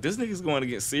is, but this nigga's going to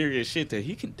get serious shit that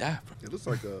he can die from. It looks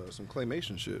like some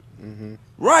claymation shit.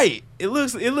 Right. It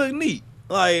looked neat.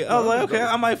 Like, I was like, okay,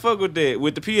 I might fuck with that.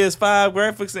 With the PS5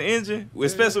 graphics and engine,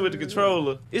 especially with the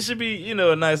controller, it should be, you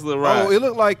know, a nice little ride. Oh, it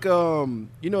looked like,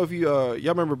 you know, if you, y'all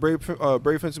remember Brave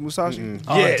Fencer Musashi?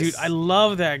 Oh, Yes. dude, I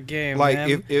love that game. Like,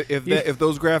 man. if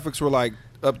those graphics were, like,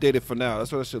 updated for now,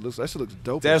 that's what that shit looks like. That shit looks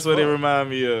dope. That's as what it fuck. remind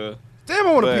me of. Damn,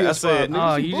 I want a But I PS5. said- nigga.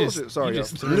 oh, Some you bullshit. just, Sorry, you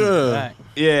just y'all. threw me back.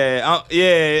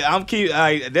 I'm keep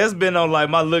like that's been on like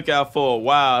my lookout for a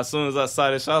while. As soon as I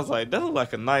saw this, I was like, that look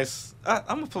like a nice. I'm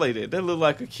gonna play that. That look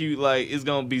like a cute, like it's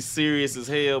gonna be serious as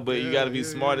hell, but you gotta be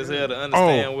smart as hell to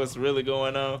understand what's really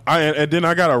going on. And then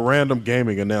I got a random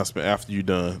gaming announcement after you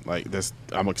done. Like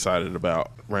I'm excited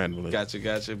about randomly.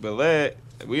 Gotcha. But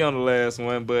we on the last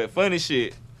one. But funny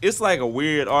shit, it's like a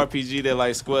weird RPG that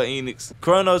like Square Enix,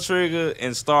 Chrono Trigger,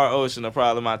 and Star Ocean are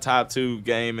probably my top 2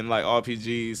 game in like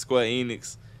RPGs. Square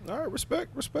Enix. All right,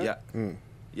 respect. Yeah.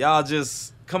 Y'all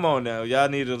just come on now. Y'all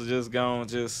need to just go on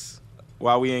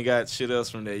while we ain't got shit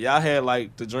else from there. Y'all had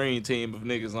like the dream team of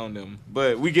niggas on them.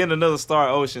 But we getting another Star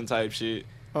Ocean type shit.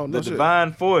 Oh, no The shit.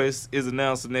 Divine Force is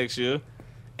announced next year.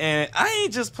 And I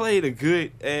ain't just played a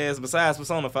good ass, besides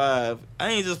Persona 5, I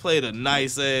ain't just played a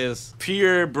nice ass,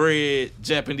 purebred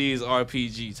Japanese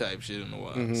RPG type shit in a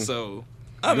while. So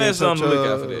I'm You ain't actually on the touch,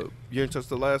 lookout for that. You ain't touched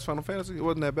the last Final Fantasy? It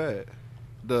wasn't that bad.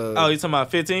 Oh, you talking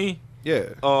about 15? Yeah.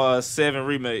 Or 7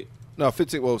 remake? No,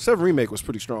 15. Well, 7 remake was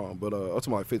pretty strong, but I'm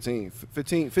talking about 15.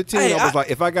 15. Hey, I was like,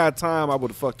 if I got time, I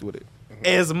would have fucked with it.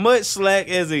 As much slack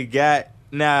as it got,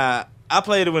 nah, I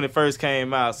played it when it first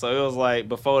came out, so it was like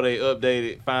before they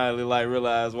updated, finally like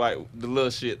realized like the little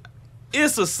shit.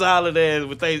 It's a solid ass,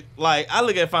 but I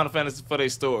look at Final Fantasy for their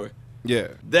story. Yeah.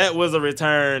 That was a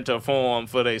return to form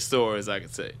for their stories, I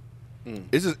could say.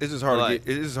 It's just hard Like-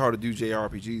 to it's hard to do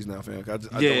JRPGs now, fam. I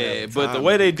don't Yeah, have but the time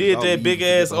way they because did I'll that leave big to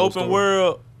get ass the whole open story.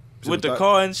 world Shit with was the tight.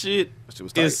 car and shit, That shit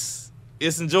was tight.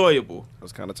 it's enjoyable.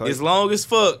 That's kind of tight. It's long as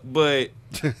fuck, but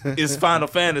it's Final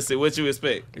Fantasy. What you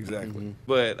expect? Exactly.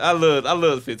 But I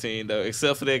love 15 though,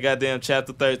 except for that goddamn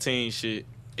chapter 13 shit.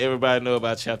 Everybody know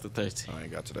about chapter 13. I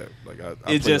ain't got to that. Like I It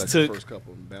played just like took- the first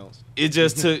couple and bounced. It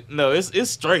just took it's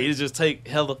straight. It just take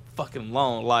hella fucking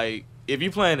long. Like if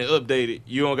you plan to update it,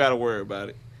 you don't gotta worry about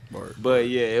it. Word. But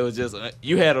yeah, it was just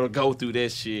you had to go through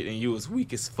that shit and you was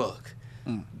weak as fuck.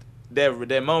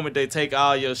 That moment they take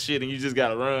all your shit and you just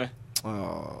gotta run.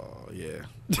 Oh yeah.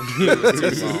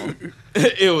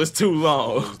 It was too It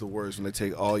long. was the worst when they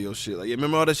take all your shit. Like, yeah,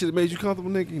 remember all that shit that made you comfortable,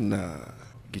 nigga? Nah.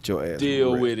 Get your ass.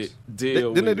 Deal wrecked. with it.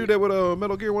 Didn't they do that with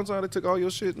Metal Gear one time? They took all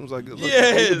your shit and was like, look,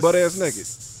 Yes. you butt ass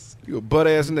naked. You a butt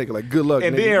ass nigga. Like, good luck.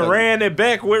 And nigga. then Like, ran it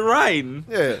back with riding.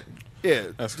 Yeah.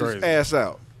 That's just crazy. Ass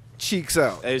out. Cheeks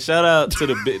out. Hey, shout out to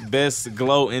the best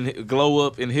glow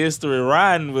up in history.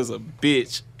 Riding was a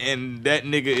bitch, and that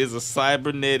nigga is a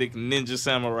cybernetic ninja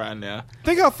samurai now.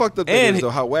 Think how fucked up that And- is, though.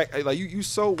 How whack. Like, you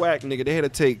so whack, nigga. They had to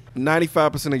take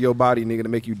 95% of your body, nigga, to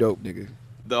make you dope, nigga.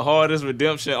 The hardest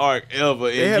redemption arc ever,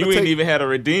 They had and to you ain't take- even had to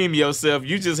redeem yourself.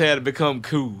 You just had to become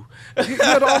cool. He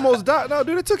had to almost die. No,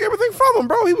 dude, they took everything from him,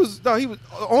 bro. He was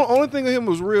only thing of him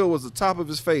was real was the top of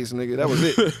his face, nigga. That was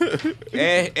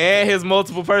it. and his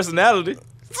multiple personality.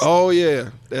 Oh yeah,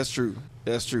 that's true.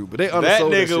 That's true. But they That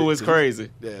undersold nigga shit, was 'cause- crazy.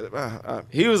 Yeah,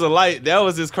 He was that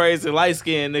was his crazy light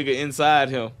skinned nigga inside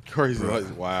him. Crazy.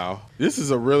 Wow. This is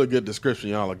a really good description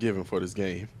y'all are giving for this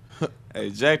game. Hey,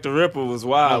 Jack the Ripper was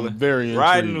wild. I'm very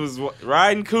riding intrigued.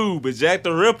 riding cool, but Jack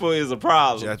the Ripper is a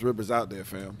problem. Jack the Ripper's out there,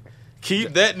 fam.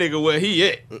 Keep that nigga where he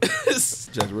at.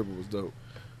 Jack the Ripper was dope.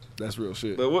 That's real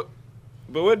shit. But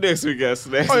what next we got?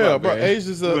 Snacks? Oh yeah, bro.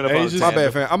 Asians. My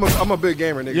bad, fam. I'm a big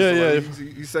gamer, nigga. Yeah, so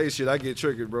like, you say shit, I get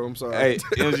triggered, bro. I'm sorry. Hey,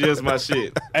 it was just my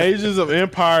shit. Agents of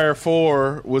Empire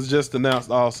 4 was just announced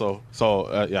also.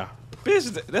 So yeah.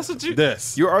 Bitch, that's what you.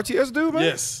 Yes. You an RTS dude, man?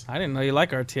 Yes. I didn't know you like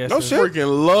RTS. No shit.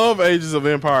 Freaking love Agents of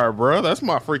Empire, bro. That's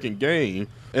my freaking game.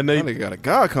 And That nigga got a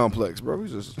god complex, bro. We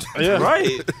just yeah.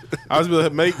 Right. I was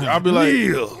I'll be like,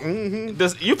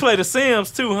 You play The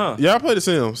Sims too, huh? yeah, I play The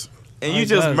Sims. And you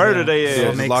just murder their yeah,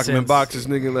 ass. just lock them in boxes,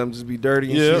 nigga. Let them just be dirty.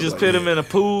 And Yeah. shit. You just put them in a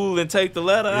pool and take the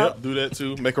letter out. Yep, do that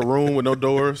too. Make a room with no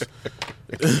doors,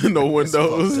 no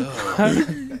windows.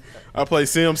 I play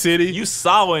Sim City. You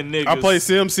sawing niggas. I play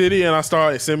Sim City and I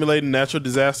start simulating natural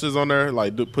disasters on there,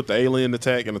 like put the alien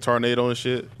attack and the tornado and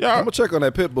shit. Yeah, I'm gonna check on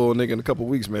that pit bull nigga in a couple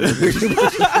weeks, man.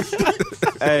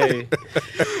 Hey.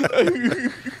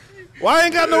 Why I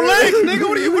ain't got no legs, nigga?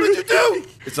 What did you do?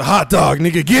 It's a hot dog,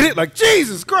 nigga. Get it? Like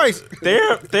Jesus Christ.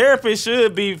 Therapy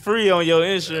should be free on your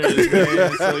insurance,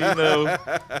 man. So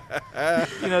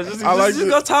just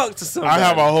go talk to somebody. I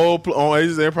have a whole on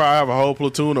Agents of Empire. I have a whole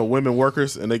platoon of women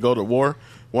workers, and they go to war.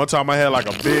 One time I had like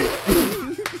a big.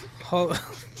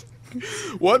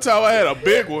 One time I had a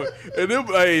big one, and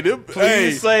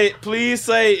please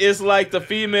say it's like the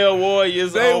female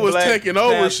warriors. They on was Black taking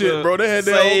over Panther. shit, bro. They had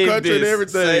their own country and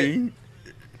everything.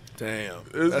 Damn,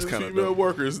 That's kind of female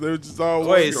workers. They were just all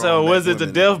Wait, working. so was it the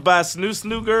Death by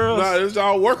Snoo girls? Nah, it was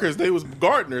all workers. They was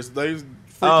gardeners. They was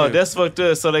oh, that's fucked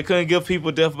up. So they couldn't give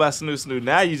people Death by Snoo.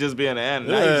 Now you just being an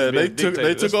animal. Yeah, they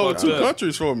took over 2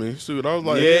 countries for me. Shoot, I was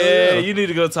like, yeah, you need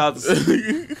to go talk to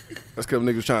some. That's because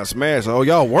niggas trying to smash. Oh,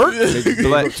 y'all work?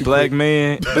 black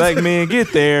men get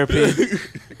therapy.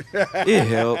 It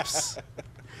helps.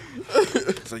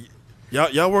 So,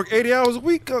 y'all work 80 hours a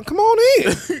week? Come on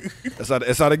in.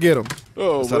 That's how they get them.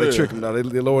 Oh, that's how they trick them. Now they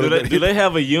lower do they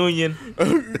have a union?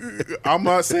 I'm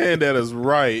not saying that is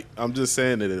right. I'm just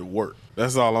saying that it worked.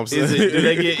 That's all I'm saying. Do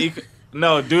they get equal?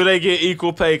 No, do they get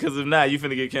equal pay? Because if not, you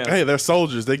finna get canceled. Hey, they're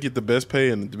soldiers. They get the best pay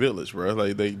in the village, bro.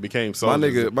 Like they became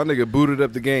soldiers. My nigga booted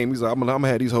up the game. He's like, I'm gonna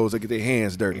have these hoes that get their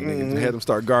hands dirty. Nigga, had them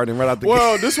start gardening right out the game.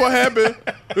 Well, this what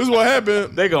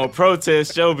happened. They gonna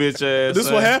protest your bitch ass.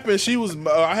 This what happened. She was.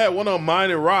 I had one of them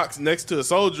mining rocks next to a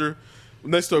soldier,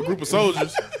 next to a group of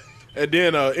soldiers. And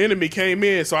then an enemy came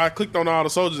in, so I clicked on all the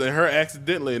soldiers and her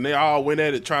accidentally, and they all went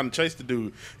at it trying to chase the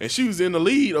dude. And she was in the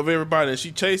lead of everybody, and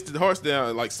she chased the horse down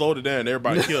and like slowed it down, and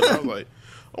everybody killed her. I was like,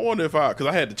 I wonder if because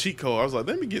I had the cheat code. I was like,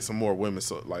 let me get some more women,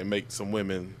 so like make some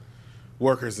women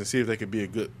workers and see if they could be a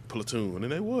good platoon,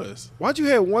 and they was. Why'd you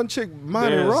have one chick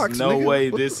mining rocks? No nigga? way.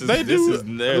 There's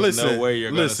no way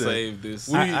you're gonna listen, save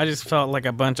this. I just felt like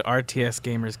a bunch of RTS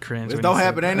gamers cringe. It don't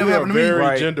happen. Ain't never happened to me.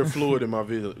 Very gender fluid in my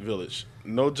village.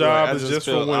 No job is just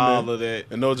for women, all of that.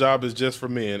 and no job is just for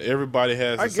men. Everybody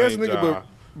has the same nigga, job.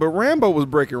 But Rambo was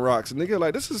breaking rocks, and nigga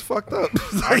like this is fucked up.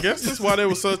 I guess that's why they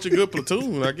was such a good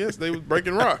platoon. I guess they was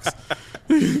breaking rocks.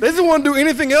 They didn't want to do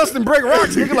anything else than break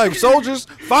rocks. Nigga like soldiers,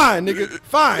 fine, nigga,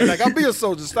 fine. Like I'll be a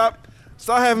soldier. Stop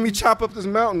having me chop up this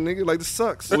mountain, nigga. Like this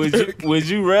sucks. Would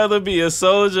you rather be a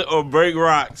soldier or break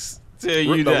rocks till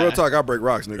you die? Real talk, I'll break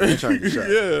rocks, nigga. I ain't trying to get shot.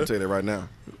 Yeah. I'll tell you that right now.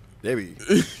 They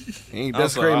ain't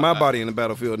desecrating my body in the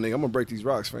battlefield, nigga. I'm gonna break these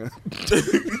rocks, fam.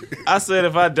 I said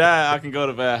if I die, I can go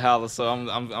to Valhalla. So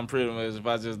I'm pretty much if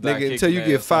I just die. Nigga, until you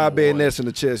get 5 bayonets in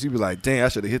the chest, you be like, damn, I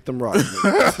should have hit them rocks.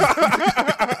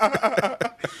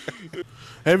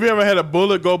 Have you ever had a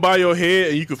bullet go by your head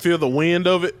and you can feel the wind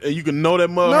of it and you can know that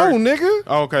mother? No, nigga.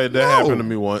 Okay, that happened to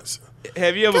me once.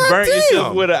 Have you ever burnt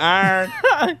yourself with an iron?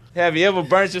 Have you ever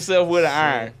burnt yourself with an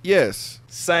iron? Yes.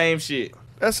 Same shit.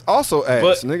 That's also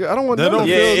ass, nigga. I don't want that.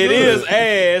 Yeah, it is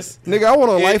ass. Nigga, I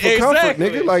want a life of comfort,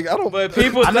 nigga. Like I don't. But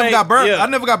people, I never got burnt. I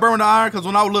never got burned with the iron because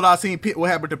when I was little, I seen what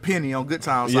happened to Penny on Good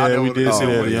Times. So yeah, I we did see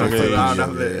that.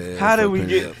 Yeah, how did we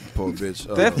get? Poor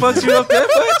bitch. That fucked you up that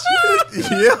much?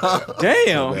 Yeah.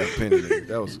 Damn. That Penny,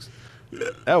 nigga.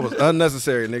 That was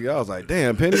unnecessary, nigga. I was like,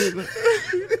 damn, Penny.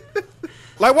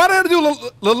 Like, why did I do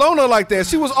Lalona like that?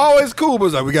 She was always cool, but it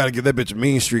was like, we got to get that bitch a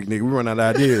mean streak, nigga. We run out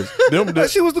of ideas.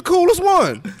 She was the coolest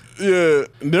one. Yeah,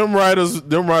 them writers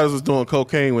was doing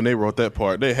cocaine when they wrote that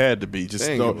part. They had to be. Let's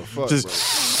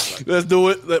do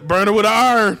it. Burn it with an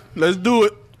iron. Let's do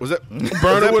it. Was that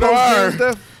burn it with an iron?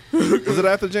 Was it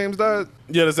after James died?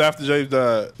 Yeah, that's after James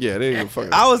died. Yeah, they didn't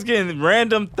fucking. I was getting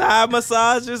random thigh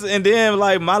massages, and then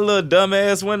like my little dumb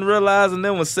ass wasn't realizing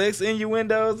there was sex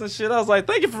innuendos and shit. I was like,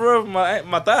 "Thank you for rubbing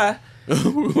my thigh."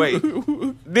 Wait,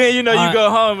 then you go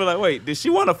home and be like, "Wait, did she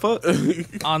want to fuck?"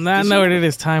 On that note, it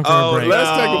is time for a break. Let's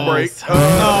take a break.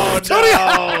 No.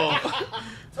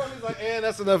 Tony's like, and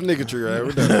That's enough niggatry, right?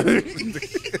 We're done.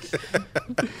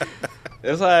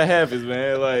 That's how it happens,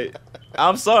 man. Like,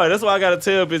 I'm sorry. That's why I gotta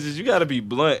tell bitches you gotta be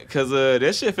blunt, cause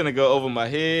that shit finna go over my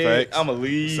head. Facts. I'ma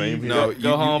leave. Same here. No,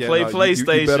 go home, play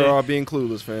PlayStation. You better off being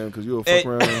clueless, fam, because you'll fuck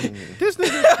around. This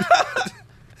nigga.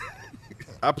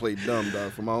 I play dumb,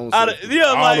 dog, for my own sake.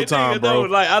 All the time, bro.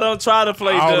 Like, I don't try to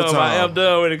play All the dumb. time. I am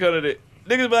dumb when it comes to that.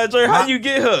 Niggas be like, Dre, how you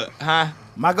get her? Huh?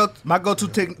 My go-to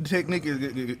technique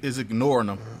is ignoring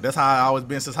them. That's how I always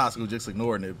been since high school, just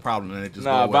ignoring the problem and it just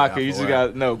Nah, go away Baku, you just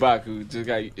got Baku. Just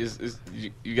got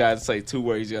you got to say 2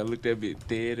 words. You got to look that bitch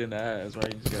dead in the eyes,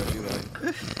 right? You just got to be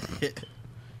like.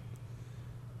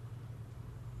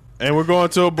 And we're going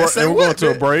to a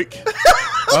break.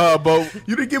 But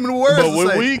you didn't give me the words. But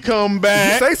when we come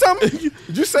back, Did you say something?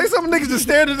 Did you say something? Niggas just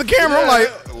stared at the camera. I'm like,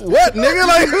 what, nigga?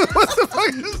 Like, what the fuck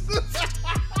is this?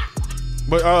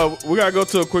 But we gotta go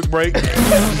to a quick break. My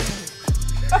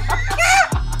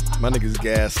niggas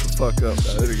gassed the fuck up.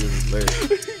 That nigga is hilarious.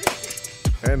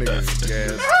 That nigga is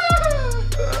gassed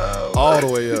all the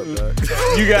way up, dog.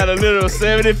 You got a little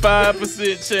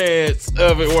 75% chance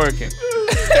of it working.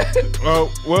 Well,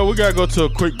 we gotta go to a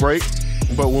quick break.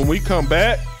 But when we come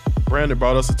back, Brandon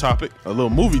brought us a topic, a little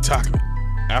movie topic.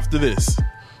 After this.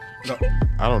 No.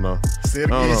 I don't know. Say it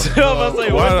again.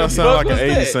 Why did I sound like an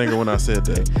 80s singer when I said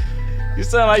that? You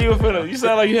sound like you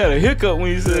had a hiccup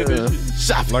when you said that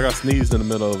shit. Like I sneezed in the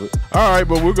middle of it. All right,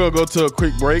 but we're going to go to a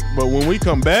quick break. But when we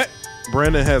come back,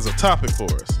 Brandon has a topic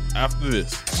for us after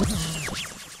this.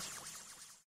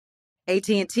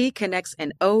 AT&T connects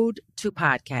an ode to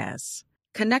podcasts.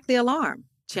 Connect the alarm.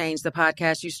 Change the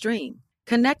podcast you stream.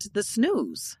 Connect the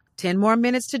snooze. 10 more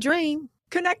minutes to dream.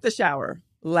 Connect the shower.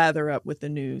 Lather up with the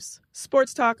news,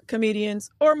 sports talk, comedians,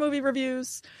 or movie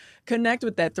reviews. Connect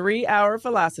with that 3-hour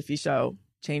philosophy show.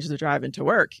 Change the drive into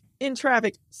work in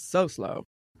traffic so slow.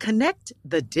 Connect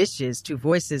the dishes to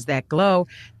voices that glow.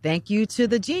 Thank you to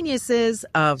the geniuses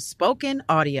of spoken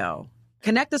audio.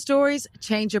 Connect the stories,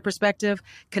 change your perspective.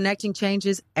 Connecting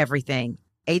changes everything.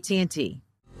 AT&T.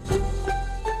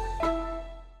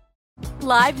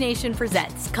 Live Nation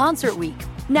presents Concert Week.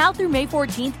 Now through May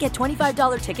 14th, get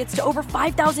 $25 tickets to over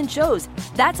 5,000 shows.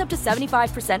 That's up to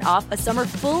 75% off a summer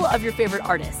full of your favorite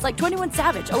artists like 21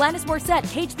 Savage, Alanis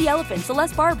Morissette, Cage the Elephant,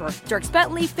 Celeste Barber, Dierks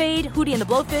Bentley, Fade, Hootie and the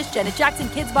Blowfish, Janet Jackson,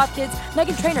 Kids Bop Kids,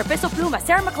 Meghan Trainor, Peso Pluma,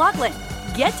 Sarah McLachlan.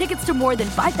 Get tickets to more than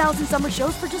 5,000 summer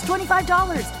shows for just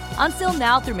 $25. Until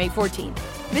now through May 14th.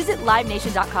 Visit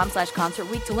LiveNation.com/Concert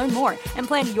Week to learn more and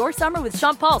plan your summer with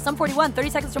Sean Paul, Sum 41, 30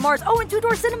 Seconds to Mars, and Two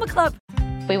Door Cinema Club.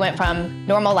 We went from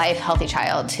normal life, healthy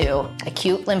child to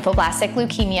acute lymphoblastic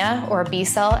leukemia or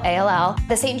B-cell ALL.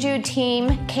 The St. Jude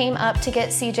team came up to get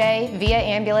CJ via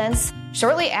ambulance.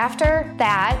 Shortly after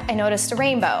that, I noticed a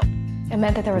rainbow. It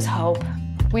meant that there was hope.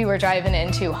 We were driving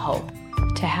into hope.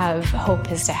 To have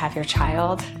hope is to have your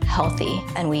child healthy,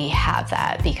 and we have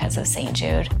that because of St.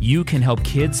 Jude. You can help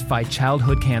kids fight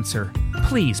childhood cancer.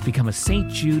 Please become a St.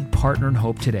 Jude Partner in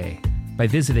Hope today by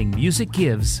visiting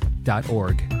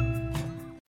musicgives.org.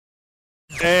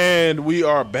 And we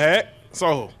are back.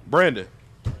 So, Brandon,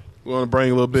 we want to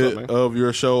bring a little bit of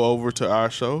your show over to our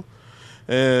show.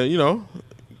 And,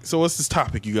 so what's this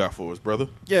topic you got for us, brother?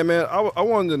 Yeah, man, I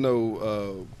wanted to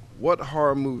know what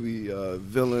horror movie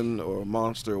villain or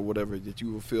monster or whatever that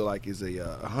you would feel like is a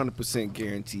 100%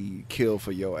 guaranteed kill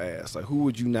for your ass. Like, who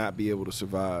would you not be able to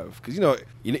survive? Because,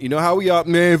 you know how we are,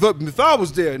 man, if I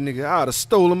was there, nigga, I'd have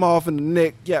stole him off in the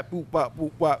neck, yap, boop, bop,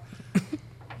 boop, bop.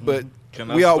 But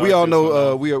we all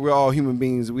know we're all human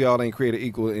beings. We all ain't created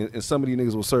equal, and some of these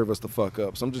niggas will serve us the fuck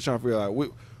up. So I'm just trying to figure out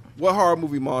what horror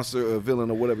movie monster or villain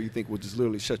or whatever you think would just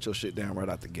literally shut your shit down right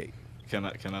out the gate. Can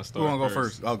I start? Who want to go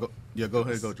first? I'll go. Yeah, go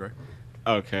ahead, go, Dre.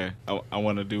 Okay, I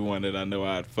want to do one that I know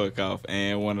I'd fuck off,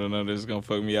 and one of them that's gonna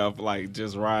fuck me off, like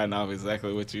just riding off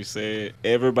exactly what you said.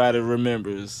 Everybody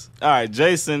remembers. All right,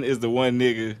 Jason is the one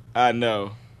nigga I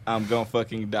know I'm gonna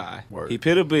fucking die. Word. He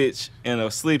put a bitch in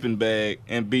a sleeping bag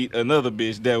and beat another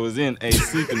bitch that was in a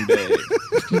sleeping bag.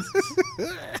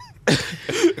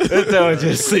 That don't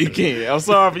just sink in. I'm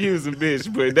sorry for using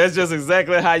bitch, but that's just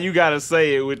exactly how you gotta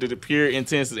say it with the pure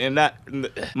intensity. And not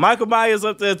Michael Myers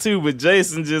up there too, but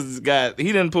Jason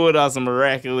he done pulled out some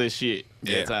miraculous shit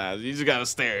at times. You just gotta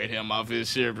stare at him off his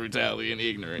sheer brutality and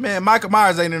ignorance. Man, Michael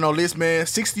Myers ain't in no list, man.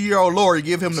 60-year-old Lori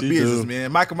give him the business, man.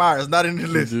 Michael Myers not in the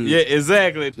list. Yeah,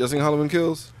 exactly. You seen Halloween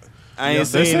Kills? I ain't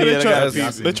seen it.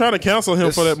 They're trying to cancel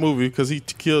him for that movie because he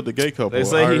killed the gay couple. They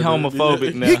say he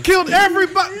homophobic now. He killed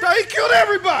everybody. He killed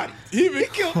everybody. He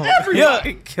killed everybody. Yeah,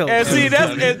 He killed and see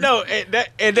everybody.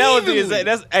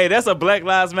 that's a Black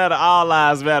Lives Matter, all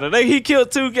lives matter. He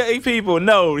killed 2 gay people.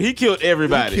 No, he killed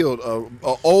everybody. He killed a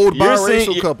old You're biracial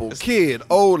saying- couple, kid,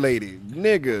 old lady,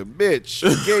 nigga, bitch,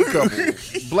 gay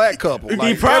couple, black couple. He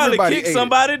Like, probably everybody kicked ate it.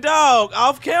 somebody's dog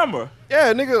off camera.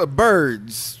 Yeah, nigga,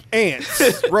 birds,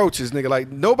 ants, roaches, nigga.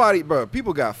 Like, nobody, bro,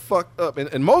 people got fucked up.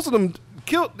 And most of them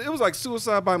killed. It was like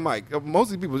suicide by Mike.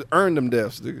 Most of these people earned them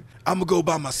deaths, nigga. I'm going to go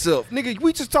by myself. Nigga,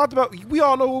 we just talked about, we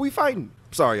all know what we fighting.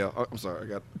 Sorry, y'all. I'm sorry. I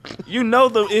got. You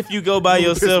know if you go by You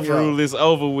yourself pissed me off. rule is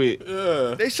over with.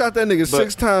 Yeah. They shot that nigga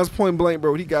 6 times point blank,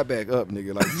 bro. He got back up,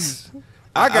 nigga. Like,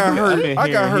 I got hurt. I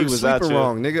got hurt sleeping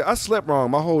wrong, nigga. I slept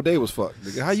wrong. My whole day was fucked,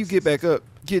 nigga. How you get back up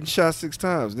getting shot 6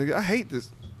 times, nigga? I hate this.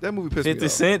 That movie pissed me off. 50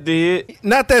 Cent did.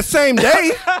 Not that same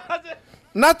day.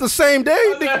 Not the same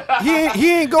day. Nigga.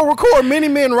 He ain't go record Many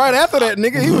Men right after that,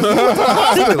 nigga. He went to the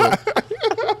hospital.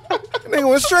 Nigga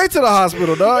went straight to the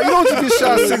hospital, dog. You don't just get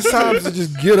shot 6 times and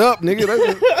just get up, nigga.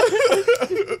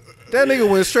 That nigga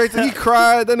went straight to. He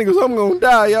cried. That nigga was, I'm gonna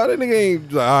die, y'all. That nigga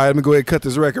ain't like, all right, let me go ahead and cut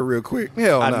this record real quick.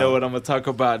 Hell, I nah. know what I'm gonna talk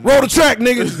about. Roll the track,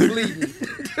 nigga. Just bleeding.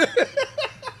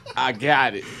 I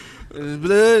got it. There's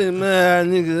blood in my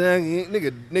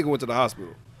nigga went to the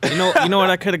hospital. You know what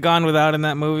I could have gone without in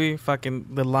that movie? Fucking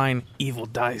the line "Evil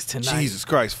dies tonight." Jesus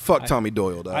Christ, fuck Tommy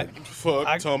Doyle, dog. I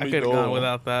could have gone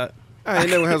without that. I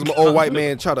ain't never had some old white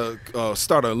man try to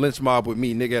start a lynch mob with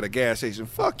me, nigga, at a gas station.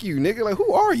 Fuck you, nigga. Like,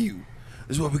 who are you?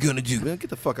 This is what we're gonna do, man. Get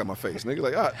the fuck out my face, nigga.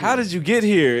 Like, how did you get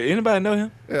here? Anybody know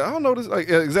him? Yeah, I don't know this. Like,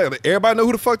 yeah, exactly. Everybody know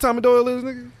who the fuck Tommy Doyle is,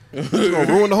 nigga. You just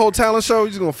gonna ruin the whole talent show? You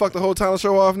just gonna fuck the whole talent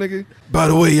show off, nigga? By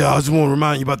the way, y'all, I just want to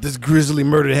remind you about this grisly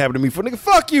murder that happened to me. For nigga,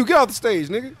 fuck you. Get off the stage,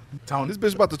 nigga. Tony, this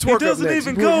bitch about to twerk He doesn't up next.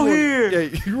 even You go ruined- here.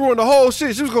 Yeah, you ruined the whole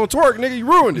shit. She was gonna twerk, nigga. You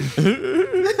ruined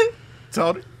it.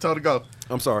 Tony, go.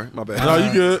 I'm sorry, my bad. No,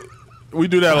 you good. We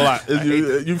do that a lot.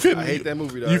 You fitting, I hate that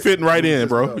movie, dog. You fitting right in,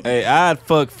 bro. Hey, I'd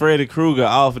fuck Freddy Krueger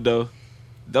off though.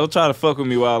 Don't try to fuck with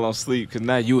me while I'm asleep, cause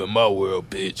now you in my world,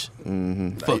 bitch.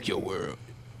 Mm-hmm. Fuck your world.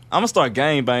 I'm gonna start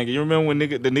gang banging. You remember when the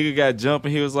nigga got jumped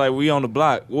and he was like, "We on the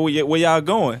block. Where y'all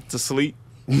going? To sleep?"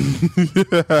 I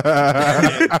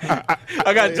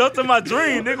got jumped in my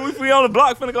dream, nigga. We on the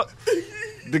block finna go.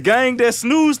 The gang that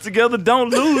snooze together don't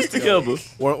lose together.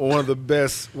 One of the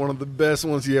best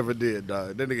ones he ever did,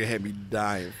 dog. That nigga had me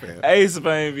dying, fam. Ace of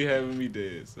Pain be having me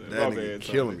dead. So That nigga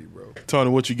killing me, bro. Tony,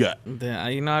 what you got?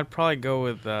 Then I'd probably go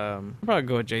with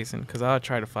Jason because I'll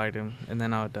try to fight him and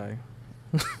then I'll die.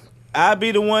 I'd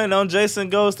be the one on Jason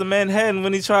Goes to Manhattan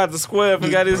when he tried to square up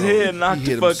and got his head knocked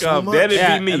the fuck off.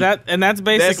 That'd be me. And that's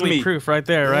basically me. proof right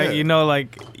there, right? Yeah. You know,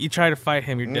 like you try to fight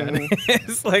him, you're dead.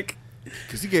 It's like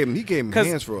Because he gave him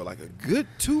hands for like a good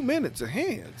 2 minutes of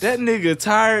hands. That nigga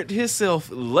tired himself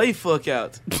lay fuck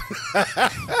out.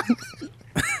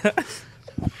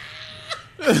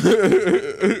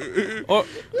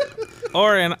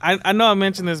 and I know I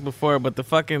mentioned this before, but the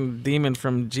fucking demon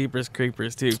from Jeepers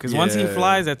Creepers too. Because once he Yeah,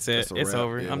 flies, that's it. that's a It's wrap.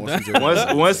 over. Yeah, I'm once done.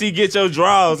 he's Once he get your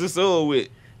draws, it's over with.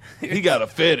 He got a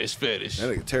fetish. That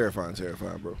nigga terrifying,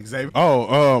 bro. Xavier.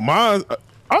 Mine.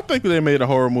 I think they made a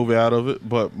horror movie out of it,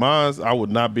 but mine's I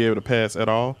would not be able to pass at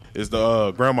all. Is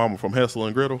the grandmama from Hessel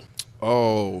and Gretel.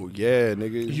 Oh yeah,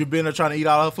 nigga. You been there trying to eat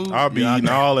all her food? I'll be eating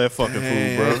all that fucking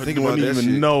food, bro. Think You about wouldn't that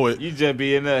even shit. know it. You just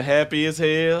be in there happy as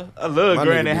hell. I love My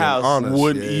Granny nigga being House. honest.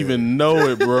 Wouldn't Yeah. even know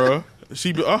it, bro.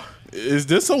 She be, is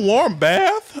this a warm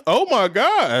bath? Oh my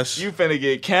gosh! You finna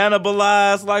get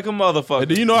cannibalized like a motherfucker. And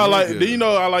do you know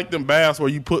I like them baths where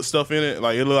you put stuff in it,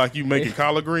 like it look like you making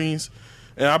collard greens,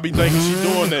 and I be thinking she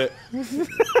doing that.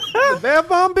 Bath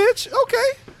bomb, bitch.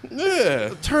 Okay.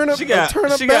 Yeah, Turn up. She got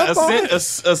bath bomb.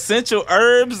 essential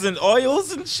herbs and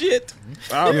oils and shit.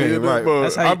 I'll Yeah, be, right. but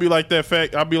That's how I'll you- be like that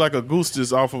fact. I'll be like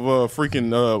Augustus off of freaking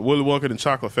Willy Wonka and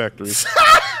Chocolate Factory.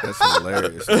 That's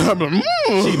hilarious. I'm like,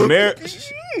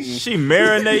 She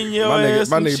marinating your ass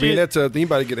My and nigga being shit. that tough. He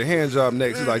about to get a hand job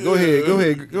next. He's like, go ahead.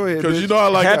 Because bitch. you know I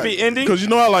like Happy ending? Because you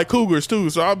know I like cougars too,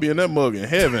 so I'll be in that mug in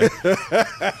heaven.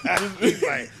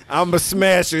 I'ma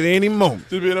smash it any moment.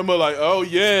 Just be in that mug like, oh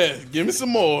yeah, give me some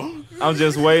more. I'm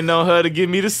just waiting on her to give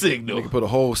me the signal. Nigga put a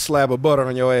whole slab of butter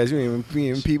on your ass. You ain't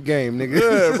even peep game, nigga.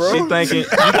 Yeah, bro. She thinking, you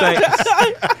think,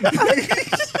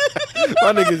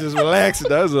 My nigga just relaxing.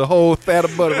 There's a whole fat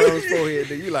of butter on his forehead.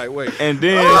 Nigga. You like, wait. and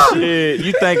then shit,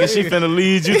 you thinking she finna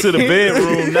lead you to the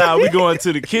bedroom. Nah, we going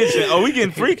to the kitchen. Oh, we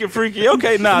getting freaky.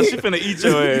 Okay, nah, she finna eat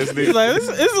your ass, He's nigga. like, this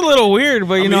is a little weird,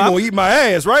 but You you know, gonna eat my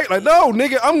ass, right? Like, no,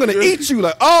 nigga, I'm gonna eat you.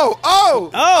 Like, oh,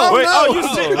 Wait, no. you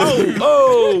said,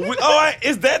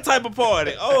 it's that type of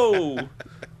party. Oh,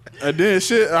 And then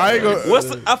shit, I ain't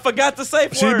gonna. I forgot the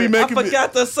safe She word. be making I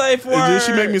forgot the safe word. And then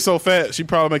she make me so fat, she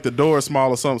probably make the door small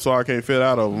or something, so I can't fit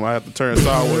out of them. I have to turn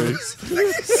sideways.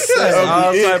 That's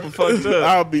all type of fucked up.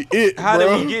 I'll be it. How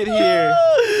bro. did we get here?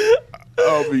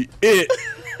 I'll be it.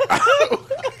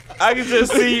 I can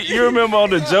just see. You remember on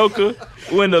the Joker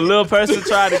when the little person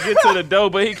tried to get to the door,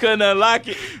 but he couldn't unlock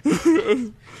it.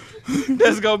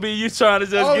 That's gonna be you trying to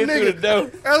just get through the door.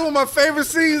 That's one of my favorite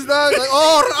scenes, dog. Like,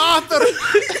 oh, Arthur.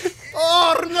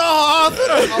 Oh, no, Arthur.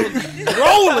 I was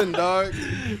rolling, dog.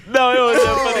 No, it was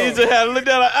just funny. He just had to look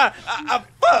down like,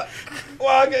 fuck.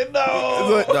 Walking,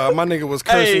 no. Nah, my nigga was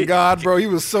cursing God, bro. He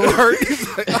was so hurt.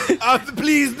 He's like, Arthur,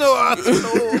 please, no, Arthur,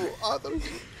 no, Arthur.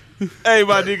 Hey,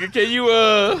 my nigga, can you,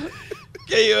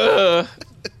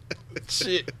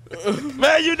 shit.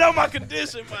 Man, you know my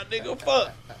condition, my nigga.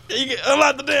 Fuck. You get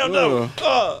unlock the damn door.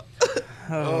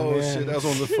 Oh shit, that was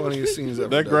one of the funniest scenes ever.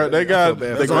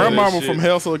 The grandmama from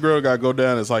Hell's Girl got go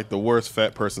down as like the worst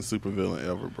fat person supervillain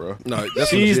ever, bro. No, that's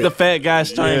she's legit. the fat guy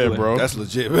strangler. Yeah, bro. That's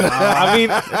legit. I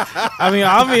mean,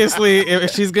 obviously,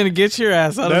 if she's gonna get your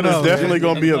ass, I don't That know. is definitely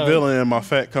gonna be a villain in my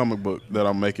fat comic book that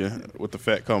I'm making with the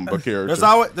fat comic book character.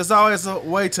 There's always a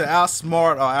way to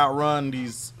outsmart or outrun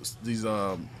these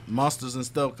monsters and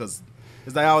stuff because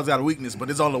they always got a weakness, but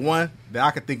there's only one that I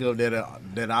could think of that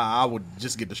I would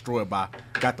just get destroyed by.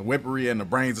 Got the weaponry and the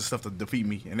brains and stuff to defeat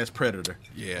me, and that's Predator.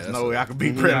 Yeah, there's no way I could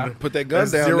beat Predator. Put that gun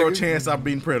There's down. Zero nigga. chance I'm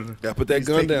beating Predator. Yeah, put that He's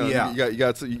gun taking down. me out.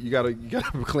 You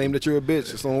gotta claim that you're a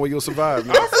bitch. It's the only way you'll survive.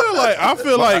 Man. I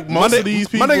feel like most of these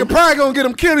people. My nigga probably gonna get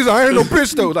him killed. He's like, I ain't no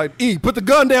bitch though. Like, E, put the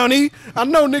gun down, E. I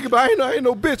know, nigga, but I ain't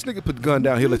no bitch, nigga. Put the gun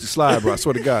down. He'll let you slide, bro. I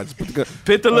swear to God, just put the gun.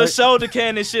 Put the little shoulder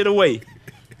cannon shit away.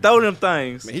 Throw them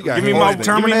things. Man, he got give me my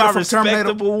Terminator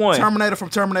respectable one. Terminator from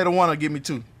Terminator 1 will give me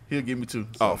 2. He'll give me 2.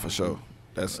 Oh, for sure.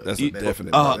 That's a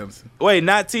definite. Wait,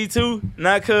 not T2?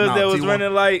 Not cause that was T1.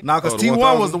 running like. No, because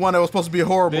T1 was the one that was supposed to be a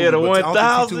horror movie. Yeah, the but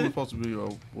I don't think 1000. T2 was supposed to be.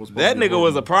 Was supposed That to be nigga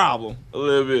was a problem a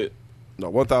little bit. No,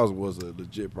 1000 was a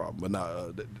legit problem, but nah,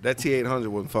 that T800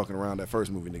 wasn't fucking around that first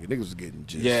movie, nigga. Niggas was getting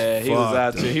just Yeah, he was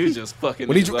out there. He was just fucking.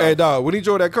 When he drove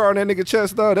that car in that nigga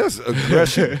chest, dog, that's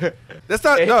aggression. That's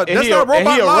not robot and he a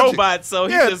logic. robot, so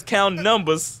he just count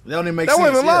numbers. That don't even make That sense.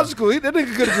 wasn't even logical. That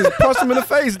nigga could have just punched him in the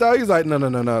face, dog. He's like, no,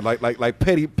 like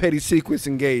petty sequence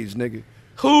engaged, nigga.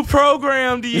 Who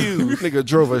programmed you? Nigga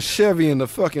drove a Chevy in the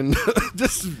fucking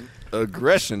just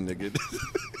aggression, nigga.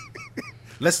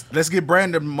 Let's get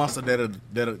Brandon monster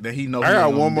that he knows. I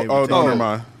got one more. Oh, no, never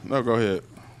mind. No, go ahead.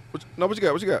 What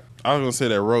you got? I was gonna say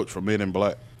that Roach from Men in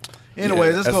Black.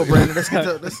 Anyways, let's go, Brandon.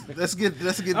 Let's get.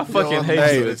 I fucking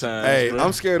hate you at times. Hey, bro.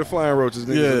 I'm scared of flying roaches,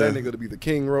 nigga. Yeah. That nigga to be the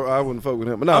king roach. I wouldn't fuck with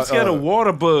him. But no, I'm scared of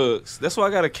water bugs. That's why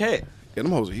I got a cat. Yeah,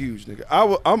 them hoes are huge, nigga.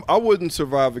 I wouldn't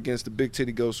survive against the big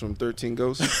titty ghost from 13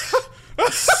 Ghosts.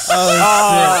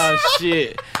 Oh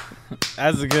shit.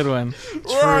 That's a good one.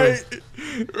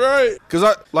 Right.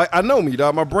 Cause I know me,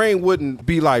 dog. My brain wouldn't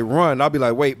be like run. I'll be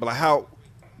like, wait, but like, how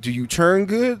do you turn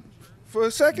good for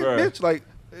a second, Bruh. bitch? Like,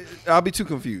 I'll be too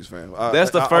confused, fam.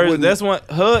 That's the first. That's one.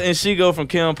 Her and she go from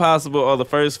Kim Possible are the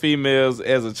first females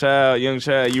as a child, young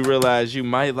child. You realize you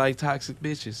might like toxic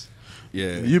bitches.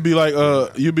 Yeah. You'd be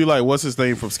like, what's his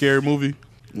name from Scary Movie?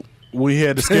 We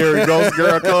had the scary ghost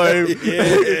girl claim. Yeah.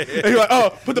 And you're like,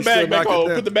 oh, put the bag back on.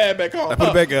 Put the bag back on. Put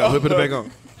it back on. Put it back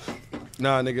on.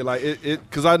 Nah, nigga, like it,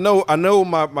 cause I know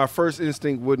my first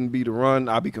instinct wouldn't be to run.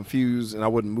 I'd be confused and I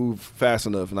wouldn't move fast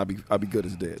enough, and I'd be good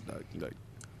as dead. Like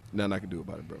nothing I can do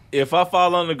about it, bro. If I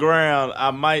fall on the ground,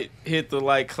 I might hit the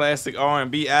like classic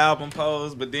R&B album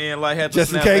pose, but then like have to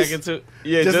Just in snap case? back into.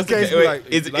 Yeah, Just just in in case, case. be Wait, like,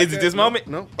 is like it that? this No, moment?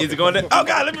 no. Is it going down? Oh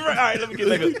God, let me run. All right, let me get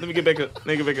back up. Let me get back up. Let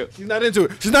me get back up. She's not into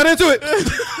it. She's not into it.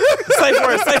 Safe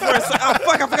word. Oh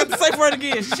fuck! I forgot the safe word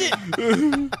again. Shit.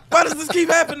 Why does this keep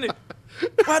happening?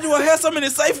 Why do I have so many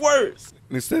safe words?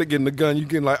 Instead of getting the gun, you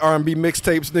getting like R&B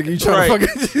mixtapes, nigga. You trying Right.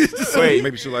 to fucking Wait,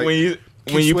 maybe she like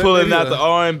when you pulling out the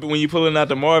R&B, when you pulling out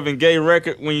the Marvin Gaye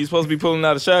record, when you supposed to be pulling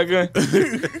out a shotgun.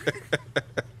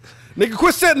 Nigga,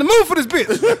 quit setting the mood for this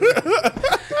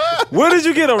bitch. Where did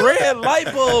you get a red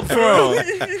light bulb from?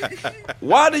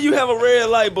 Why do you have a red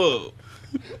light bulb?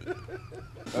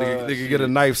 Nigga get a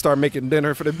knife, start making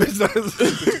dinner for the bitch.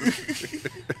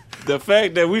 The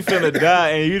fact that we finna die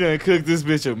and you done cook this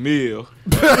bitch a meal.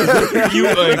 You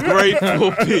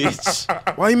ungrateful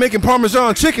bitch. Why you making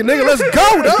Parmesan chicken, nigga? Let's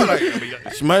go, dog.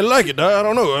 Like, she might like it, dog. I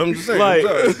don't know. I'm just saying.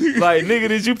 Like, nigga,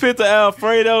 did you put the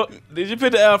Alfredo? Did you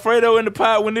put the Alfredo in the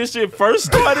pot when this shit first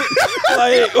started?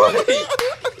 Like, wait.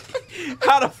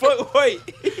 How the fuck? Wait.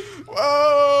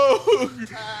 Oh.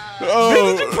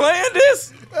 Did you plan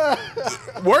this?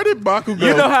 Where did Baku go?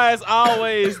 You know how it's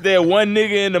always that one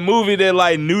nigga in the movie that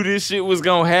like knew this shit was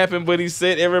gonna happen, but he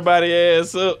set everybody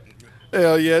ass up.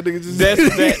 Hell yeah, nigga. Just That's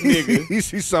that nigga. He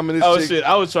see some of this Oh chick. shit,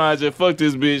 I was trying to just fuck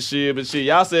this bitch shit, but shit,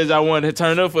 y'all said y'all wanted to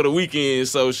turn up for the weekend,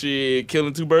 so shit,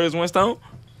 killing two birds, one stone.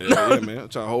 Yeah, man. I'm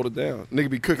trying to hold it down. Nigga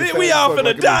be cooking Then fast. we all fuck,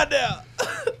 finna like die now.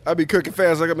 I be cooking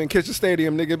fast like I'm in Kitchen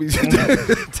Stadium, nigga. Be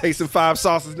tasting 5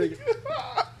 sauces, nigga.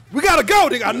 We gotta go,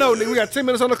 nigga. I know, nigga. We got 10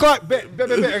 minutes on the clock. Bet.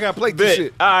 I gotta plate this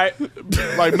shit. All right.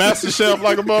 Like Master Chef,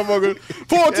 like a motherfucker.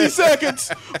 40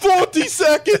 seconds. 40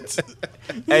 seconds.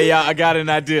 Hey, y'all, I got an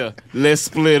idea. Let's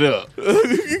split up.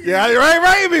 Yeah,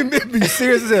 right. Be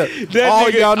serious as hell. That All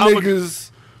nigga, y'all I'ma- niggas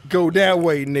go that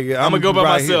way, nigga. I'ma go by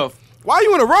right myself. Here. Why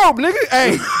you in a robe, nigga?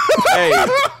 Hey.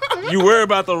 Hey, you worry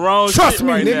about the wrong Trust shit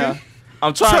me, right nigga. now.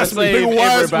 I'm trying Trust to me, save Nigga,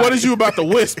 everybody. what is you about to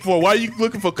wisp for? Why are you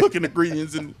looking for cooking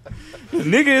ingredients? And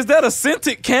Nigga, is that a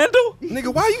scented candle?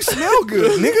 Nigga, why you smell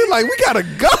good, nigga? Like, we gotta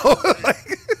go.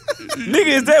 Nigga,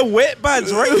 is that wet by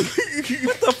Drake?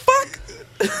 What the fuck?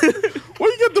 what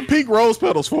you get the pink rose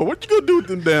petals for? What you gonna do with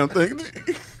them damn things?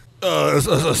 It's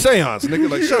a seance, nigga.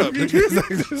 Like, shut up,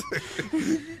 nigga.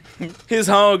 His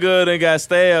homegirl done got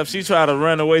stabbed. She tried to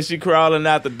run away. She crawling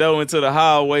out the door into the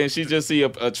hallway, and she just see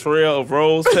a trail of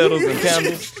rose petals and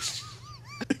candles.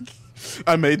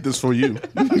 I made this for you.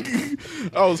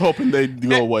 I was hoping they'd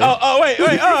go away.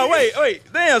 Wait.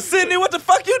 Damn, Sydney, what the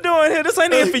fuck you doing here? This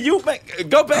ain't even for you.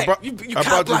 Go back. You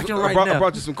cop blocking right now. I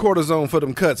brought you some cortisone for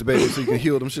them cuts, baby, so you can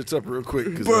heal them shits up real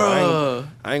quick. Cause Bruh.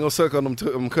 I ain't gonna suck on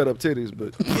them cut up titties,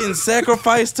 but Getting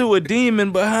sacrificed to a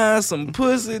demon behind some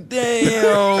pussy.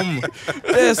 Damn.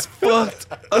 That's fucked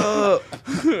up.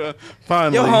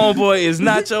 Finally. Your homeboy is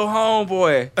not your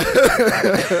homeboy.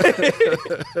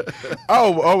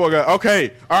 Oh my god.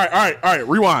 Okay. All right.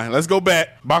 Rewind. Let's go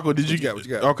back. Baco, did you got? What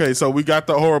you got? Okay, so we got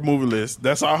the horror movie list.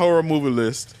 That's our horror movie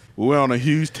list. We went on a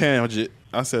huge tangent.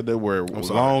 I said that word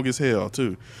long as hell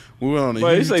too. We went on a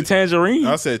Wait, you huge say tangerine?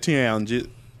 I said tangent.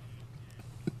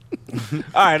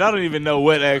 All right, I don't even know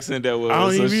what accent that was. I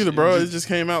don't so even either, bro. It just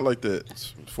came out like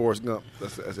that. Forrest Gump.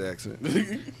 That's the accent.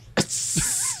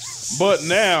 But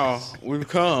now we've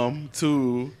come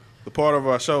to the part of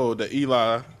our show that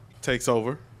Eli takes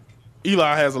over.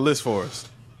 Eli has a list for us.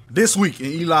 This week in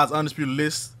Eli's Undisputed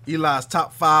List, Eli's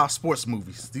top 5 sports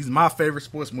movies. These are my favorite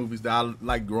sports movies that I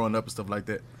like growing up and stuff like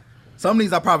that. Some of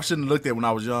these I probably shouldn't have looked at when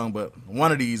I was young, but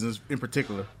one of these is in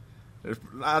particular.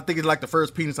 I think it's like the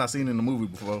first penis I seen in the movie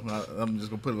before. I'm just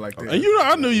gonna put it like that. And you know,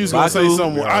 I knew you was gonna say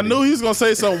something. I knew he was gonna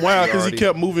say something wild because he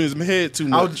kept moving his head too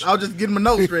much. I was just getting my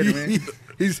notes ready, man.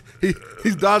 He's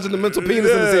dodging the mental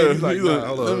penis in his head. He's like,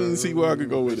 let me see where I could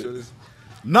go with it.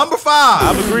 Number 5.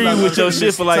 I've agreed with your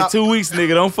shit for like 2 weeks,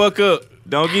 nigga. Don't fuck up.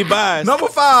 Don't get biased. Number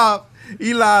 5,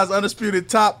 Eli's Undisputed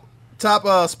top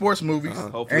sports movies.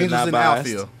 Hopefully Angels not in the biased.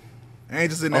 Outfield.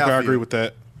 Angels in the Okay, Outfield. I agree with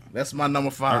that. That's my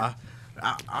number 5.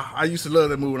 I used to love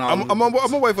that movie when I was I'm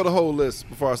gonna wait for the whole list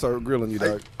before I start grilling you,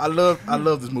 dog. I love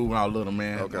this movie when I was little,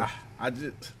 man. Okay.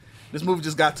 This movie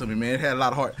just got to me, man. It had a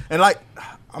lot of heart. And like,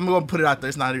 I'm gonna put it out there.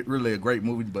 It's not really a great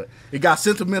movie, but it got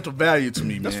sentimental value to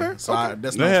me, man. That's fair. So Okay.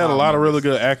 They had a lot of really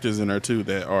good actors in there too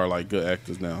that are like good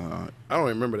actors now. I don't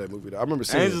even remember that movie, though. I remember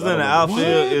seeing Angels it. in the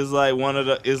Outfield is like one of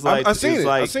the. It's like I've seen it's it.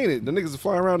 like I've seen it. The niggas are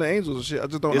flying around the angels and shit. I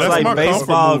just don't. it's That's like my comfort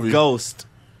baseball movie. ghost.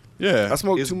 Yeah, I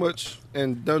smoked too much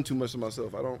and done too much to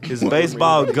myself. I don't. It's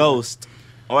baseball ghost.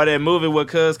 Or that movie where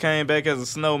Cuz came back as a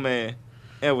snowman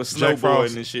and was Jack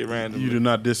Frost. snowboarding and shit randomly. You do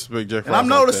not disrespect Jack And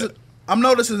Frost. I'm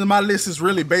noticing that my list is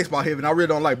really baseball heavy, and I really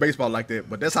don't like baseball like that.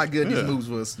 But that's how good these movies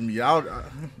was to me.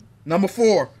 Number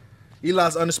 4,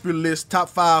 Eli's Undisputed List top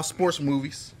 5 sports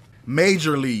movies.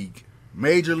 Major League,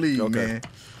 man.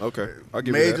 Okay, I'll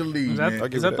give Major you that. League,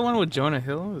 man. Is that the one with Jonah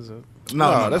Hill? Is it?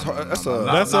 No, that's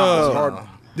hard.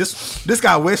 This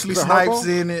got Wesley Snipes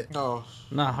in it. No,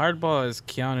 Hardball is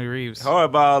Keanu Reeves.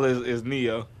 Hardball is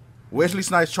Neo. Wesley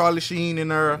Snipes, Charlie Sheen in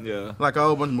there. Yeah. Like a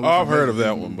whole bunch of movies. Oh, I've heard of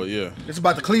that one, but yeah. It's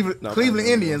about the Cleveland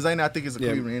Indians, ain't it? I think it's the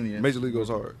Cleveland Indians. Major League goes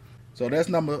hard. So that's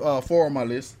number 4 on my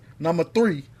list. Number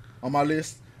 3 on my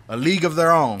list, A League of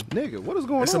Their Own. Nigga, what is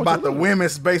going It's on? about the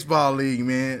women's baseball league,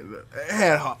 man. It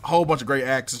had a whole bunch of great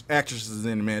actresses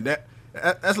in it, man.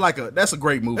 That's a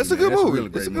great movie. It's a good man. That's movie. really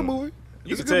great It's a good movie.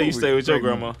 You can tell you stay with your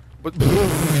grandma. But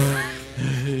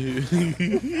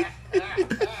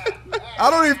I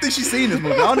don't even think she's seen this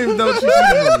movie. I don't even know if she's seen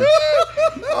this movie.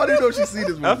 I don't even know if she's seen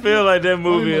this movie. I feel like that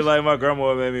movie is like my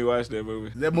grandma made me watch that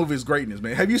movie. That movie is greatness,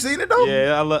 man. Have you seen it though?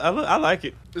 Yeah, I like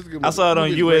it. It's a good I movie. saw it on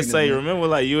Movie's USA. greatness, man. Remember,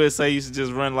 like USA used to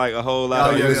just run like a whole lot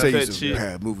Oh, of yeah, USA cut used to shit.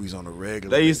 have movies on a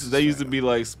regular. They used to be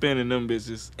like spinning them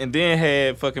bitches, and then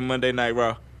had fucking Monday Night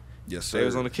Raw. Yes, sir. They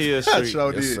was on the kill I streak.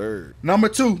 sure Yes, did. sir. Number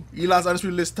 2, Eli's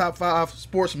Undisputed List top 5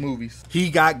 sports movies. He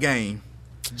Got Game.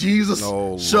 Jesus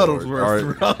Oh,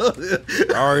 Shuttlesworth, Lord.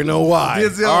 bro. I already know why.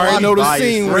 Denzel I already know the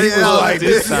Washington. scene where he was Yeah, like,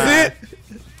 "This is yeah. it."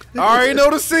 I already know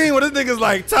the scene where this nigga's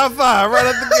like top 5 right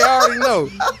after the game. I already know.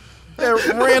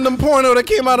 That random porno that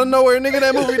came out of nowhere, nigga.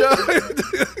 That movie, dog.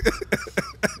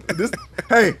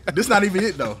 This not even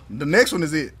it though. The next one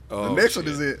is it. Oh, the next one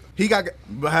is it. He got.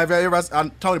 But have everybody?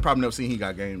 Tony probably never seen He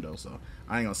Got Game though, so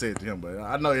I ain't gonna say it to him. But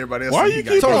I know everybody else. Why seen you He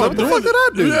keep Got Game. What the fuck did I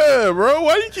do? Yeah, bro.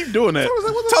 Why you keep doing that?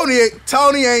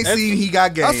 Tony ain't seen He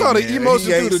Got Game. I saw the man. emotion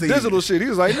He ain't through the seen digital it. shit. He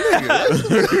was like,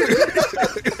 nigga.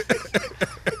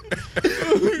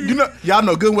 You know, y'all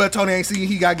know good and well Tony ain't seen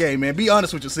He Got Game, man. Be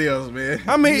honest with yourselves, man.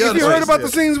 I mean, Be if honest you heard with about the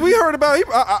yourselves. scenes we heard about,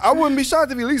 I wouldn't be shocked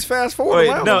if you at least fast forward. Wait,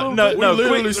 around a no, little no, bit. We no.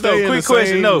 literally Quick, stay in quick the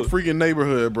question. same No, freaking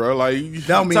neighborhood, bro. Like,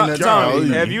 Don't mean nothing. Tony, Golly.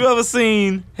 have you ever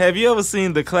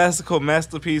seen the classical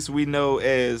masterpiece we know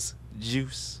as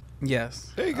Juice? Yes.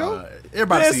 There you go.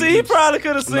 Everybody Yeah, seen see, he Juice. probably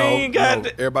could have seen.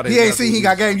 Everybody. He ain't seen He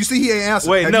Got Game. You see, he ain't answered.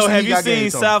 Wait, no. Have He you Got seen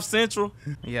Game, Tony? South Central?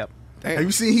 Yep. Have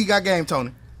you seen He Got Game,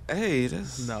 Tony? Hey,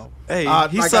 that's No. Hey, he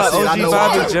like saw I said, I OG know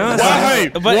Bobby why. Johnson. Why?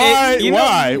 But Why? you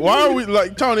know- Why are we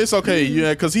like Tony? It's okay,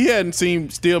 yeah, because he hadn't seen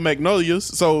Steel Magnolias,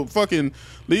 so fucking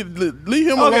leave him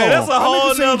alone. Okay, that's a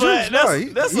whole nigga seen nother. Juice,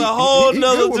 bro. That's He a whole good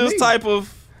nother with just me. type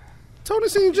of. Tony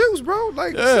seen Juice, bro.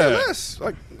 Like, Yeah. say less.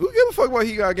 Like, who give a fuck about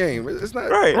He Got Game? It's not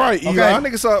Right. right. Okay, Eli. my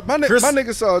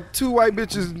nigga saw 2 white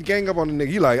bitches gang up on the nigga.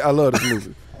 He like, I love this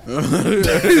movie.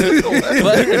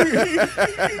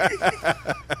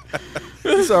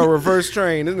 He saw Reverse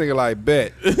Train. This nigga like,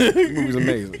 bet. This movie's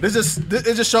amazing.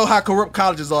 It just show how corrupt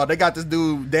colleges are. They got this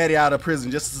dude daddy out of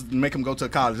prison just to make him go to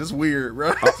college. It's weird,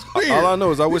 bro. It's weird. All I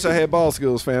know is I wish I had ball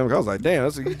skills, fam. I was like, damn,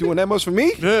 you doing that much for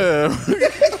me? Yeah.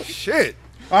 Shit.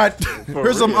 All right,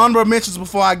 here's some honorable mentions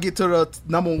before I get to the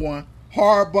number 1.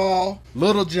 Hardball,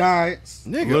 Little Giants.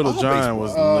 Nigga, Little all Giant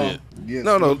baseball. was lit. Yes,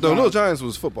 No, Little Little Giants. Giants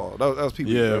was football. That was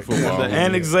people. Yeah, back football. The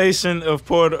annexation of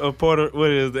Puerto. What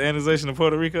is the annexation of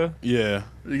Puerto Rico? Yeah.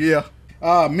 Yeah.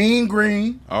 Mean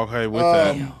Green. Okay, with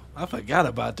that. I forgot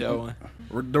about that one.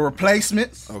 The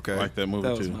Replacements. Okay. I like that movie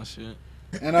That was too. my shit.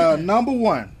 And number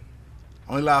 1,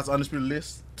 only last Undisputed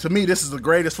List. To me, this is the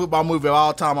greatest football movie of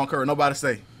all time on current. Nobody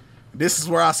say. This is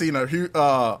where I seen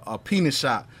a penis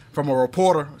shot from a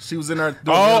reporter. She was in there.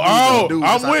 Doing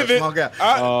I'm with it.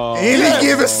 Any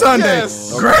given Sunday.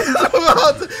 Yes.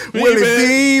 Greatest Willie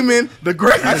Beeman, the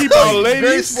greatest. I keep all ladies.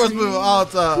 Greatest sports movie of all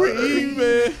time.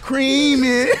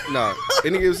 Creamy. Nah,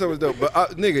 any given Sunday was dope. But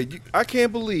nigga, I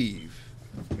can't believe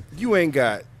you ain't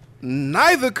got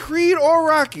neither Creed or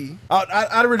Rocky.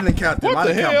 I really didn't count them. What I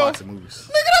didn't the count hell? boxing movies.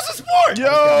 Nigga, that's a sport.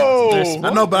 Yo.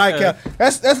 I know, but I can't.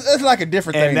 That's like a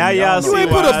different And thing. now to me. I y'all don't know. You ain't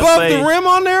See put why I above say- the rim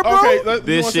on there, bro. Okay,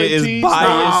 This shit is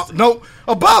biased. No,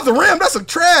 Above the Rim. That's a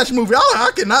trash movie.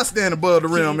 I cannot stand Above the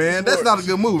Rim, man. That's not a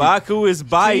good movie. Baku is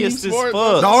biased as Sports.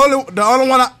 fuck. The only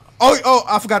one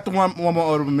I forgot the one more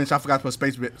honorable mention. I forgot to put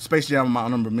Space Jam in my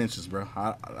honorable mentions, bro.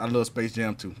 I love Space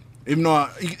Jam too. Even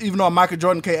though Michael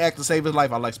Jordan can't act to save his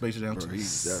life, I like Space Jam too. He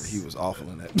was awful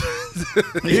in that.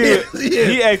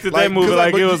 He acted Like, that movie 'cause,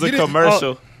 like but it was you a didn't-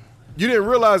 commercial. You didn't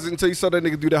realize it until you saw that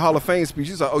nigga do that Hall of Fame speech.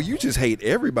 He's like, "Oh, you just hate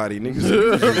everybody, niggas."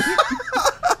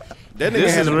 That nigga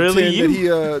This had is to really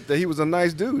pretend that he was a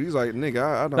nice dude. He's like, "Nigga,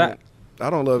 I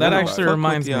don't love That anybody." actually Fuck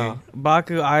reminds with me, y'all.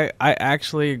 Baku. I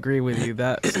actually agree with you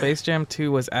that Space Jam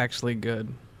 2 was actually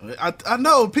good. I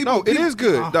know people. No, it is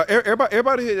good. Dog,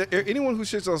 everybody, anyone who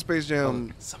shits on Space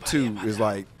Jam 2 is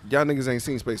like, y'all niggas ain't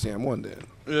seen Space Jam 1 then.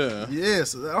 Yeah.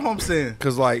 Yes, that's what I'm saying.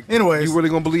 Cause like, Anyways. you really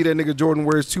gonna believe that nigga Jordan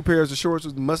wears 2 pairs of shorts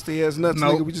with musty ass nuts?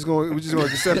 Nope. Nigga, we just gonna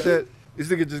accept that. This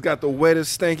nigga just got the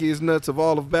wettest, stankiest nuts of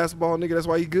all of basketball, nigga. That's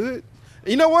why he good.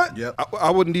 You know what? Yep.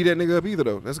 I wouldn't D that nigga up either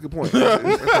though. That's a good point.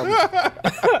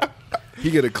 He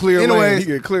get a clear lane. Anyways. He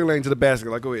get a clear lane to the basket.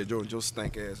 Like, go ahead, Jordan, Joe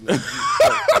stank ass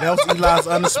nigga. That was Eli's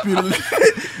undisputed list.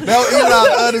 That was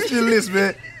Eli's undisputed list,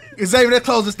 man. Xavier, let's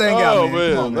close this thing out, Oh, man.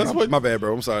 man. Come on, That's man. what- My bad,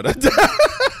 bro. I'm sorry.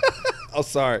 I'm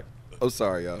sorry. I'm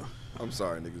sorry, y'all. I'm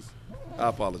sorry, niggas. I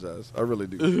apologize. I really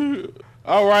do.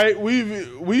 All right,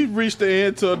 we've reached the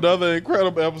end to another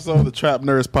incredible episode of the Trap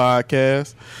Nerds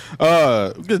Podcast.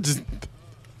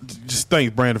 Just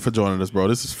thanks Brandon for joining us, bro.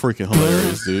 This is freaking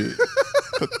hilarious, dude.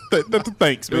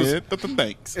 Thanks, man.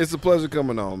 Thanks. It's a pleasure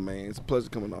coming on, man. It's a pleasure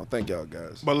coming on. Thank y'all,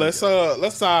 guys. But let's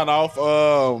sign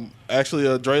off.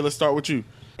 Actually, Dre, let's start with you.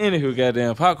 Anywho,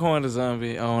 goddamn, Popcorn the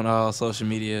Zombie on all social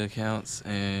media accounts,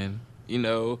 and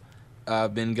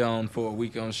I've been gone for a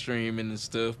week on streaming and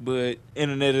stuff, but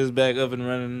internet is back up and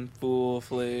running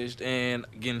full-fledged and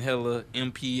getting hella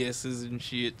MPSs and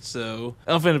shit, so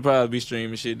I'm finna probably be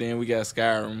streaming shit. Then we got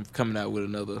Skyrim coming out with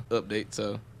another update,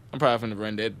 so I'm probably finna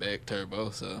run that back turbo,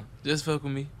 so just fuck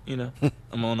with me, you know.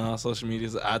 I'm on all social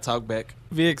medias. I talk back.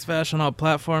 VX Fashion on all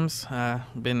platforms.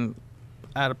 Been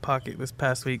out of pocket this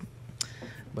past week,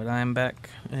 but I am back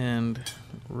and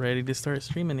ready to start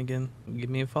streaming again. Give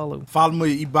me a follow. Follow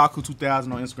me at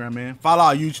Ibaku2000 on Instagram, man. Follow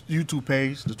our YouTube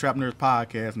page, the Trap Nerds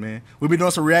Podcast, man. We'll be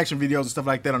doing some reaction videos and stuff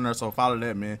like that on there, so follow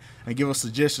that, man. And give us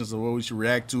suggestions of what we should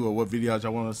react to or what videos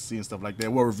y'all want us to see and stuff like that.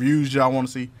 What reviews y'all want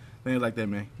to see. Things like that,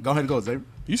 man. Go ahead and go, Xavier.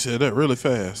 You said that really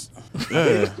fast.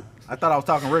 Yeah. I thought I was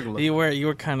talking regular. You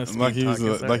were kind of like he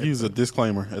was a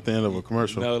disclaimer at the end of a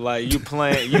commercial. No, like you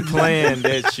playing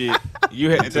that shit.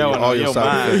 You had that one on your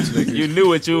mind. You knew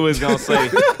what you was gonna say.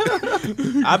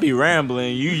 I be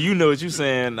rambling. You know what you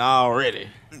saying already.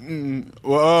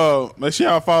 Well, make sure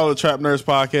y'all follow the Trap Nerds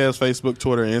Podcast, Facebook,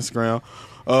 Twitter, and Instagram.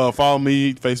 Follow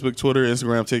me, Facebook, Twitter,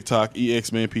 Instagram, TikTok,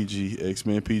 EXManPG,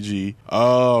 XManPG.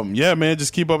 Yeah, man,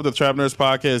 just keep up with the Trap Nerds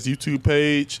Podcast YouTube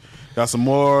page. Got some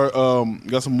more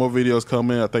videos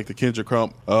coming. I think the Kendrick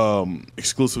Crump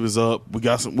exclusive is up.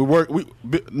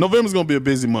 November's gonna be a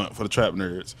busy month for the Trap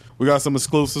Nerds. We got some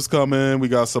exclusives coming. We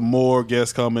got some more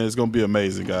guests coming. It's gonna be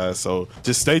amazing, guys. So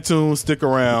just stay tuned, stick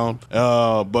around.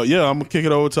 But yeah, I'm gonna kick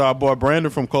it over to our boy Brandon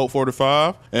from Colt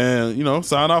 45, and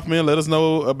sign off, man. Let us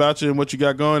know about you and what you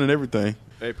got going and everything.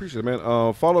 Hey, appreciate it, man.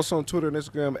 Follow us on Twitter and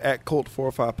Instagram at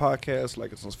Colt45 Podcast.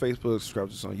 Like us on Facebook. Subscribe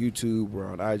to us on YouTube. We're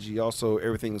on IG. Also,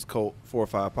 everything is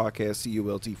Colt45 Podcast.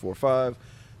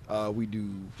 CULT45. We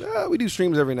do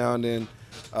streams every now and then.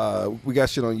 We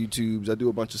got shit on YouTube. I do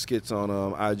a bunch of skits on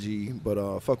IG.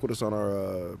 But fuck with us on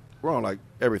our. We're on like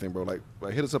everything, bro. Like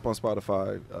hit us up on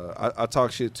Spotify. I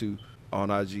talk shit too on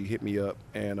IG. Hit me up.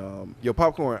 And yo,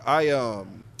 Popcorn.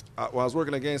 When I was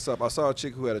working at GameStop, I saw a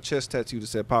chick who had a chest tattoo that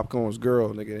said "Popcorn's girl."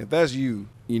 Nigga, if that's you,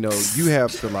 you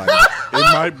have to like.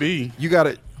 It might be. You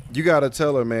gotta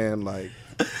tell her, man. Like,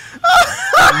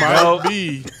 might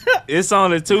be. It's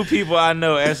only 2 people I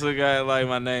know actually got like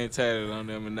my name tatted on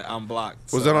them, and I'm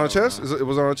blocked. Was that on her chest? It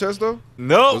was on her chest though.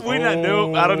 Nope, we not.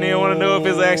 Nope. I don't even want to know if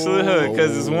it's actually her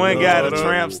because it's one guy the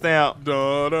tramp stamp,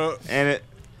 and it.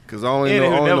 Cause I only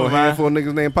know a handful of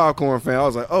niggas named Popcorn fan. I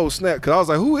was like, oh snap! Cause I was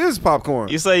like, who is Popcorn?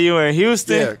 You say you in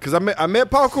Houston? Yeah. Cause I met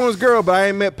Popcorn's girl, but I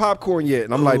ain't met Popcorn yet.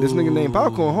 And I'm like, this nigga named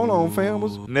Popcorn. Hold on, fam.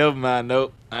 Never mind.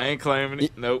 Nope. I ain't claiming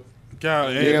it. Nope.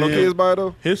 God, you got no kids by it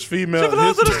though. His female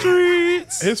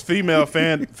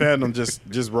fandom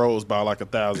just rose by like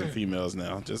 1,000 females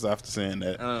now. Just after saying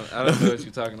that. I don't know what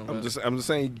you're talking about. I'm just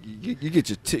saying, you get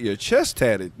your chest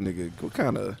tatted, nigga. What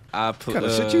kind of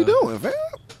shit you doing, fam?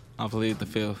 I plead the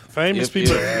fifth. Famous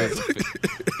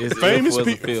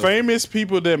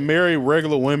people that marry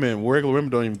regular women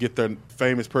don't even get their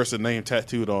famous person name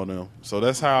tattooed on them. So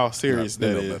that's how serious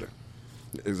that is. Better.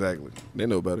 Exactly. They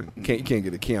know better. You can't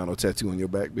get a Keanu tattoo on your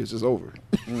back, bitch. It's over.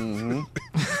 Mm-hmm.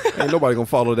 Ain't nobody gonna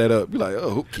follow that up. Be like,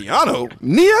 oh, Keanu?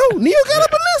 Neo got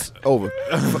up in this? Over.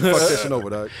 Fuck that shit over,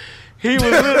 dog. He was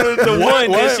literally the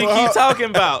one that she keep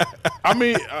talking about. I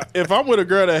mean, if I'm with a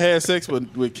girl that had sex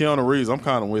with Keanu Reeves, I'm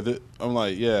kind of with it. I'm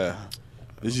like, yeah,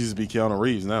 this used to be Keanu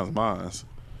Reeves, now it's mine.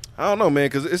 I don't know, man,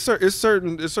 because it's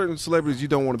certain celebrities you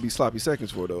don't want to be sloppy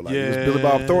seconds for, though. Like, Billy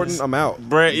Bob Thornton, I'm out.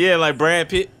 Like Brad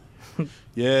Pitt.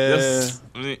 Yeah.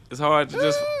 It's hard to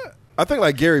just... I think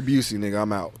like Gary Busey, nigga,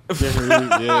 I'm out.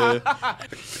 Yeah.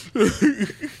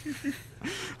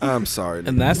 I'm sorry.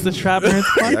 And that's the Trap Nerds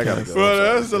Podcast. I gotta go.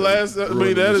 Well, that's the last. I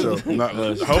mean, that is not,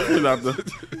 hopefully not the.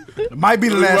 It might be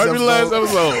the last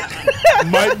episode.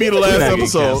 Might be the last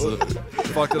episode.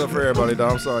 Fucked it up for everybody,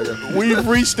 dog. I'm sorry. We've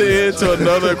reached the end to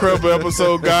another incredible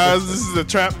episode, guys. This is the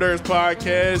Trap Nerds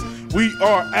Podcast. We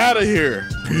are out of here.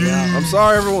 Yeah. I'm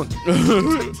sorry, everyone.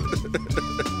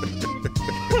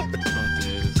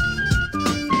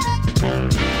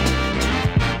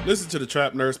 Listen to the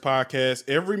Trap Nerds Podcast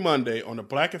every Monday on the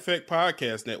Black Effect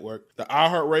Podcast Network, the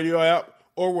iHeartRadio app,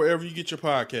 or wherever you get your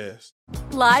podcasts.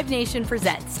 Live Nation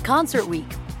presents Concert Week.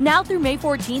 Now through May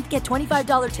 14th, get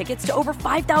 $25 tickets to over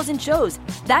 5,000 shows.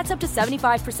 That's up to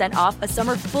 75% off a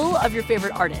summer full of your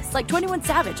favorite artists like 21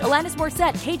 Savage, Alanis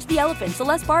Morissette, Cage the Elephant,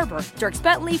 Celeste Barber, Dierks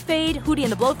Bentley, Fade, Hootie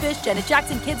and the Blowfish, Janet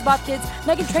Jackson, Kids Bop Kids,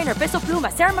 Meghan Trainor, Peso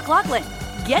Pluma, Sarah McLachlan.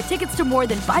 Get tickets to more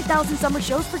than 5,000 summer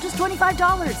shows for just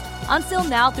 $25. Until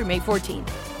now through May 14th.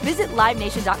 Visit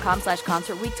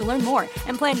LiveNation.com/Concert Week to learn more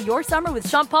and plan your summer with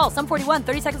Sean Paul, Sum 41,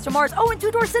 30 Seconds to Mars, and Two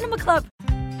Door Cinema Club.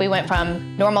 We went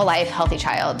from normal life, healthy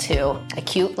child to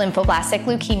acute lymphoblastic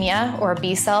leukemia, or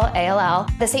B-cell ALL.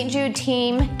 The St. Jude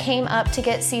team came up to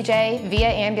get CJ via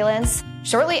ambulance.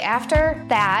 Shortly after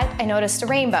that, I noticed a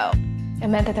rainbow. It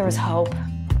meant that there was hope.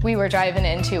 We were driving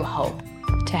into hope.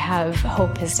 To have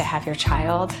hope is to have your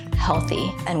child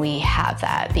healthy, and we have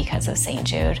that because of St.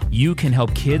 Jude. You can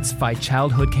help kids fight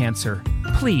childhood cancer.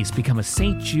 Please become a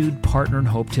St. Jude Partner in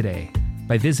Hope today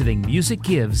by visiting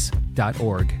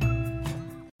musicgives.org.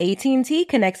 AT&T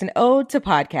connects an ode to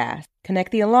podcasts.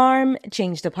 Connect the alarm,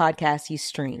 change the podcast you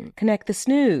stream. Connect the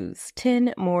snooze,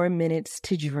 10 more minutes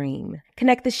to dream.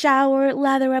 Connect the shower,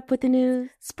 lather up with the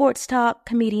news, sports talk,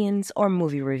 comedians, or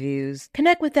movie reviews.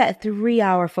 Connect with that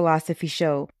 3-hour philosophy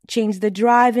show. Change the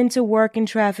drive into work and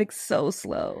traffic so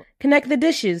slow. Connect the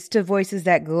dishes to voices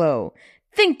that glow.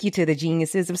 Thank you to the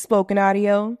geniuses of spoken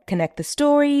audio. Connect the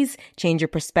stories, change your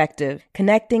perspective.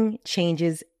 Connecting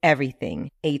changes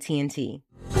everything. AT&T.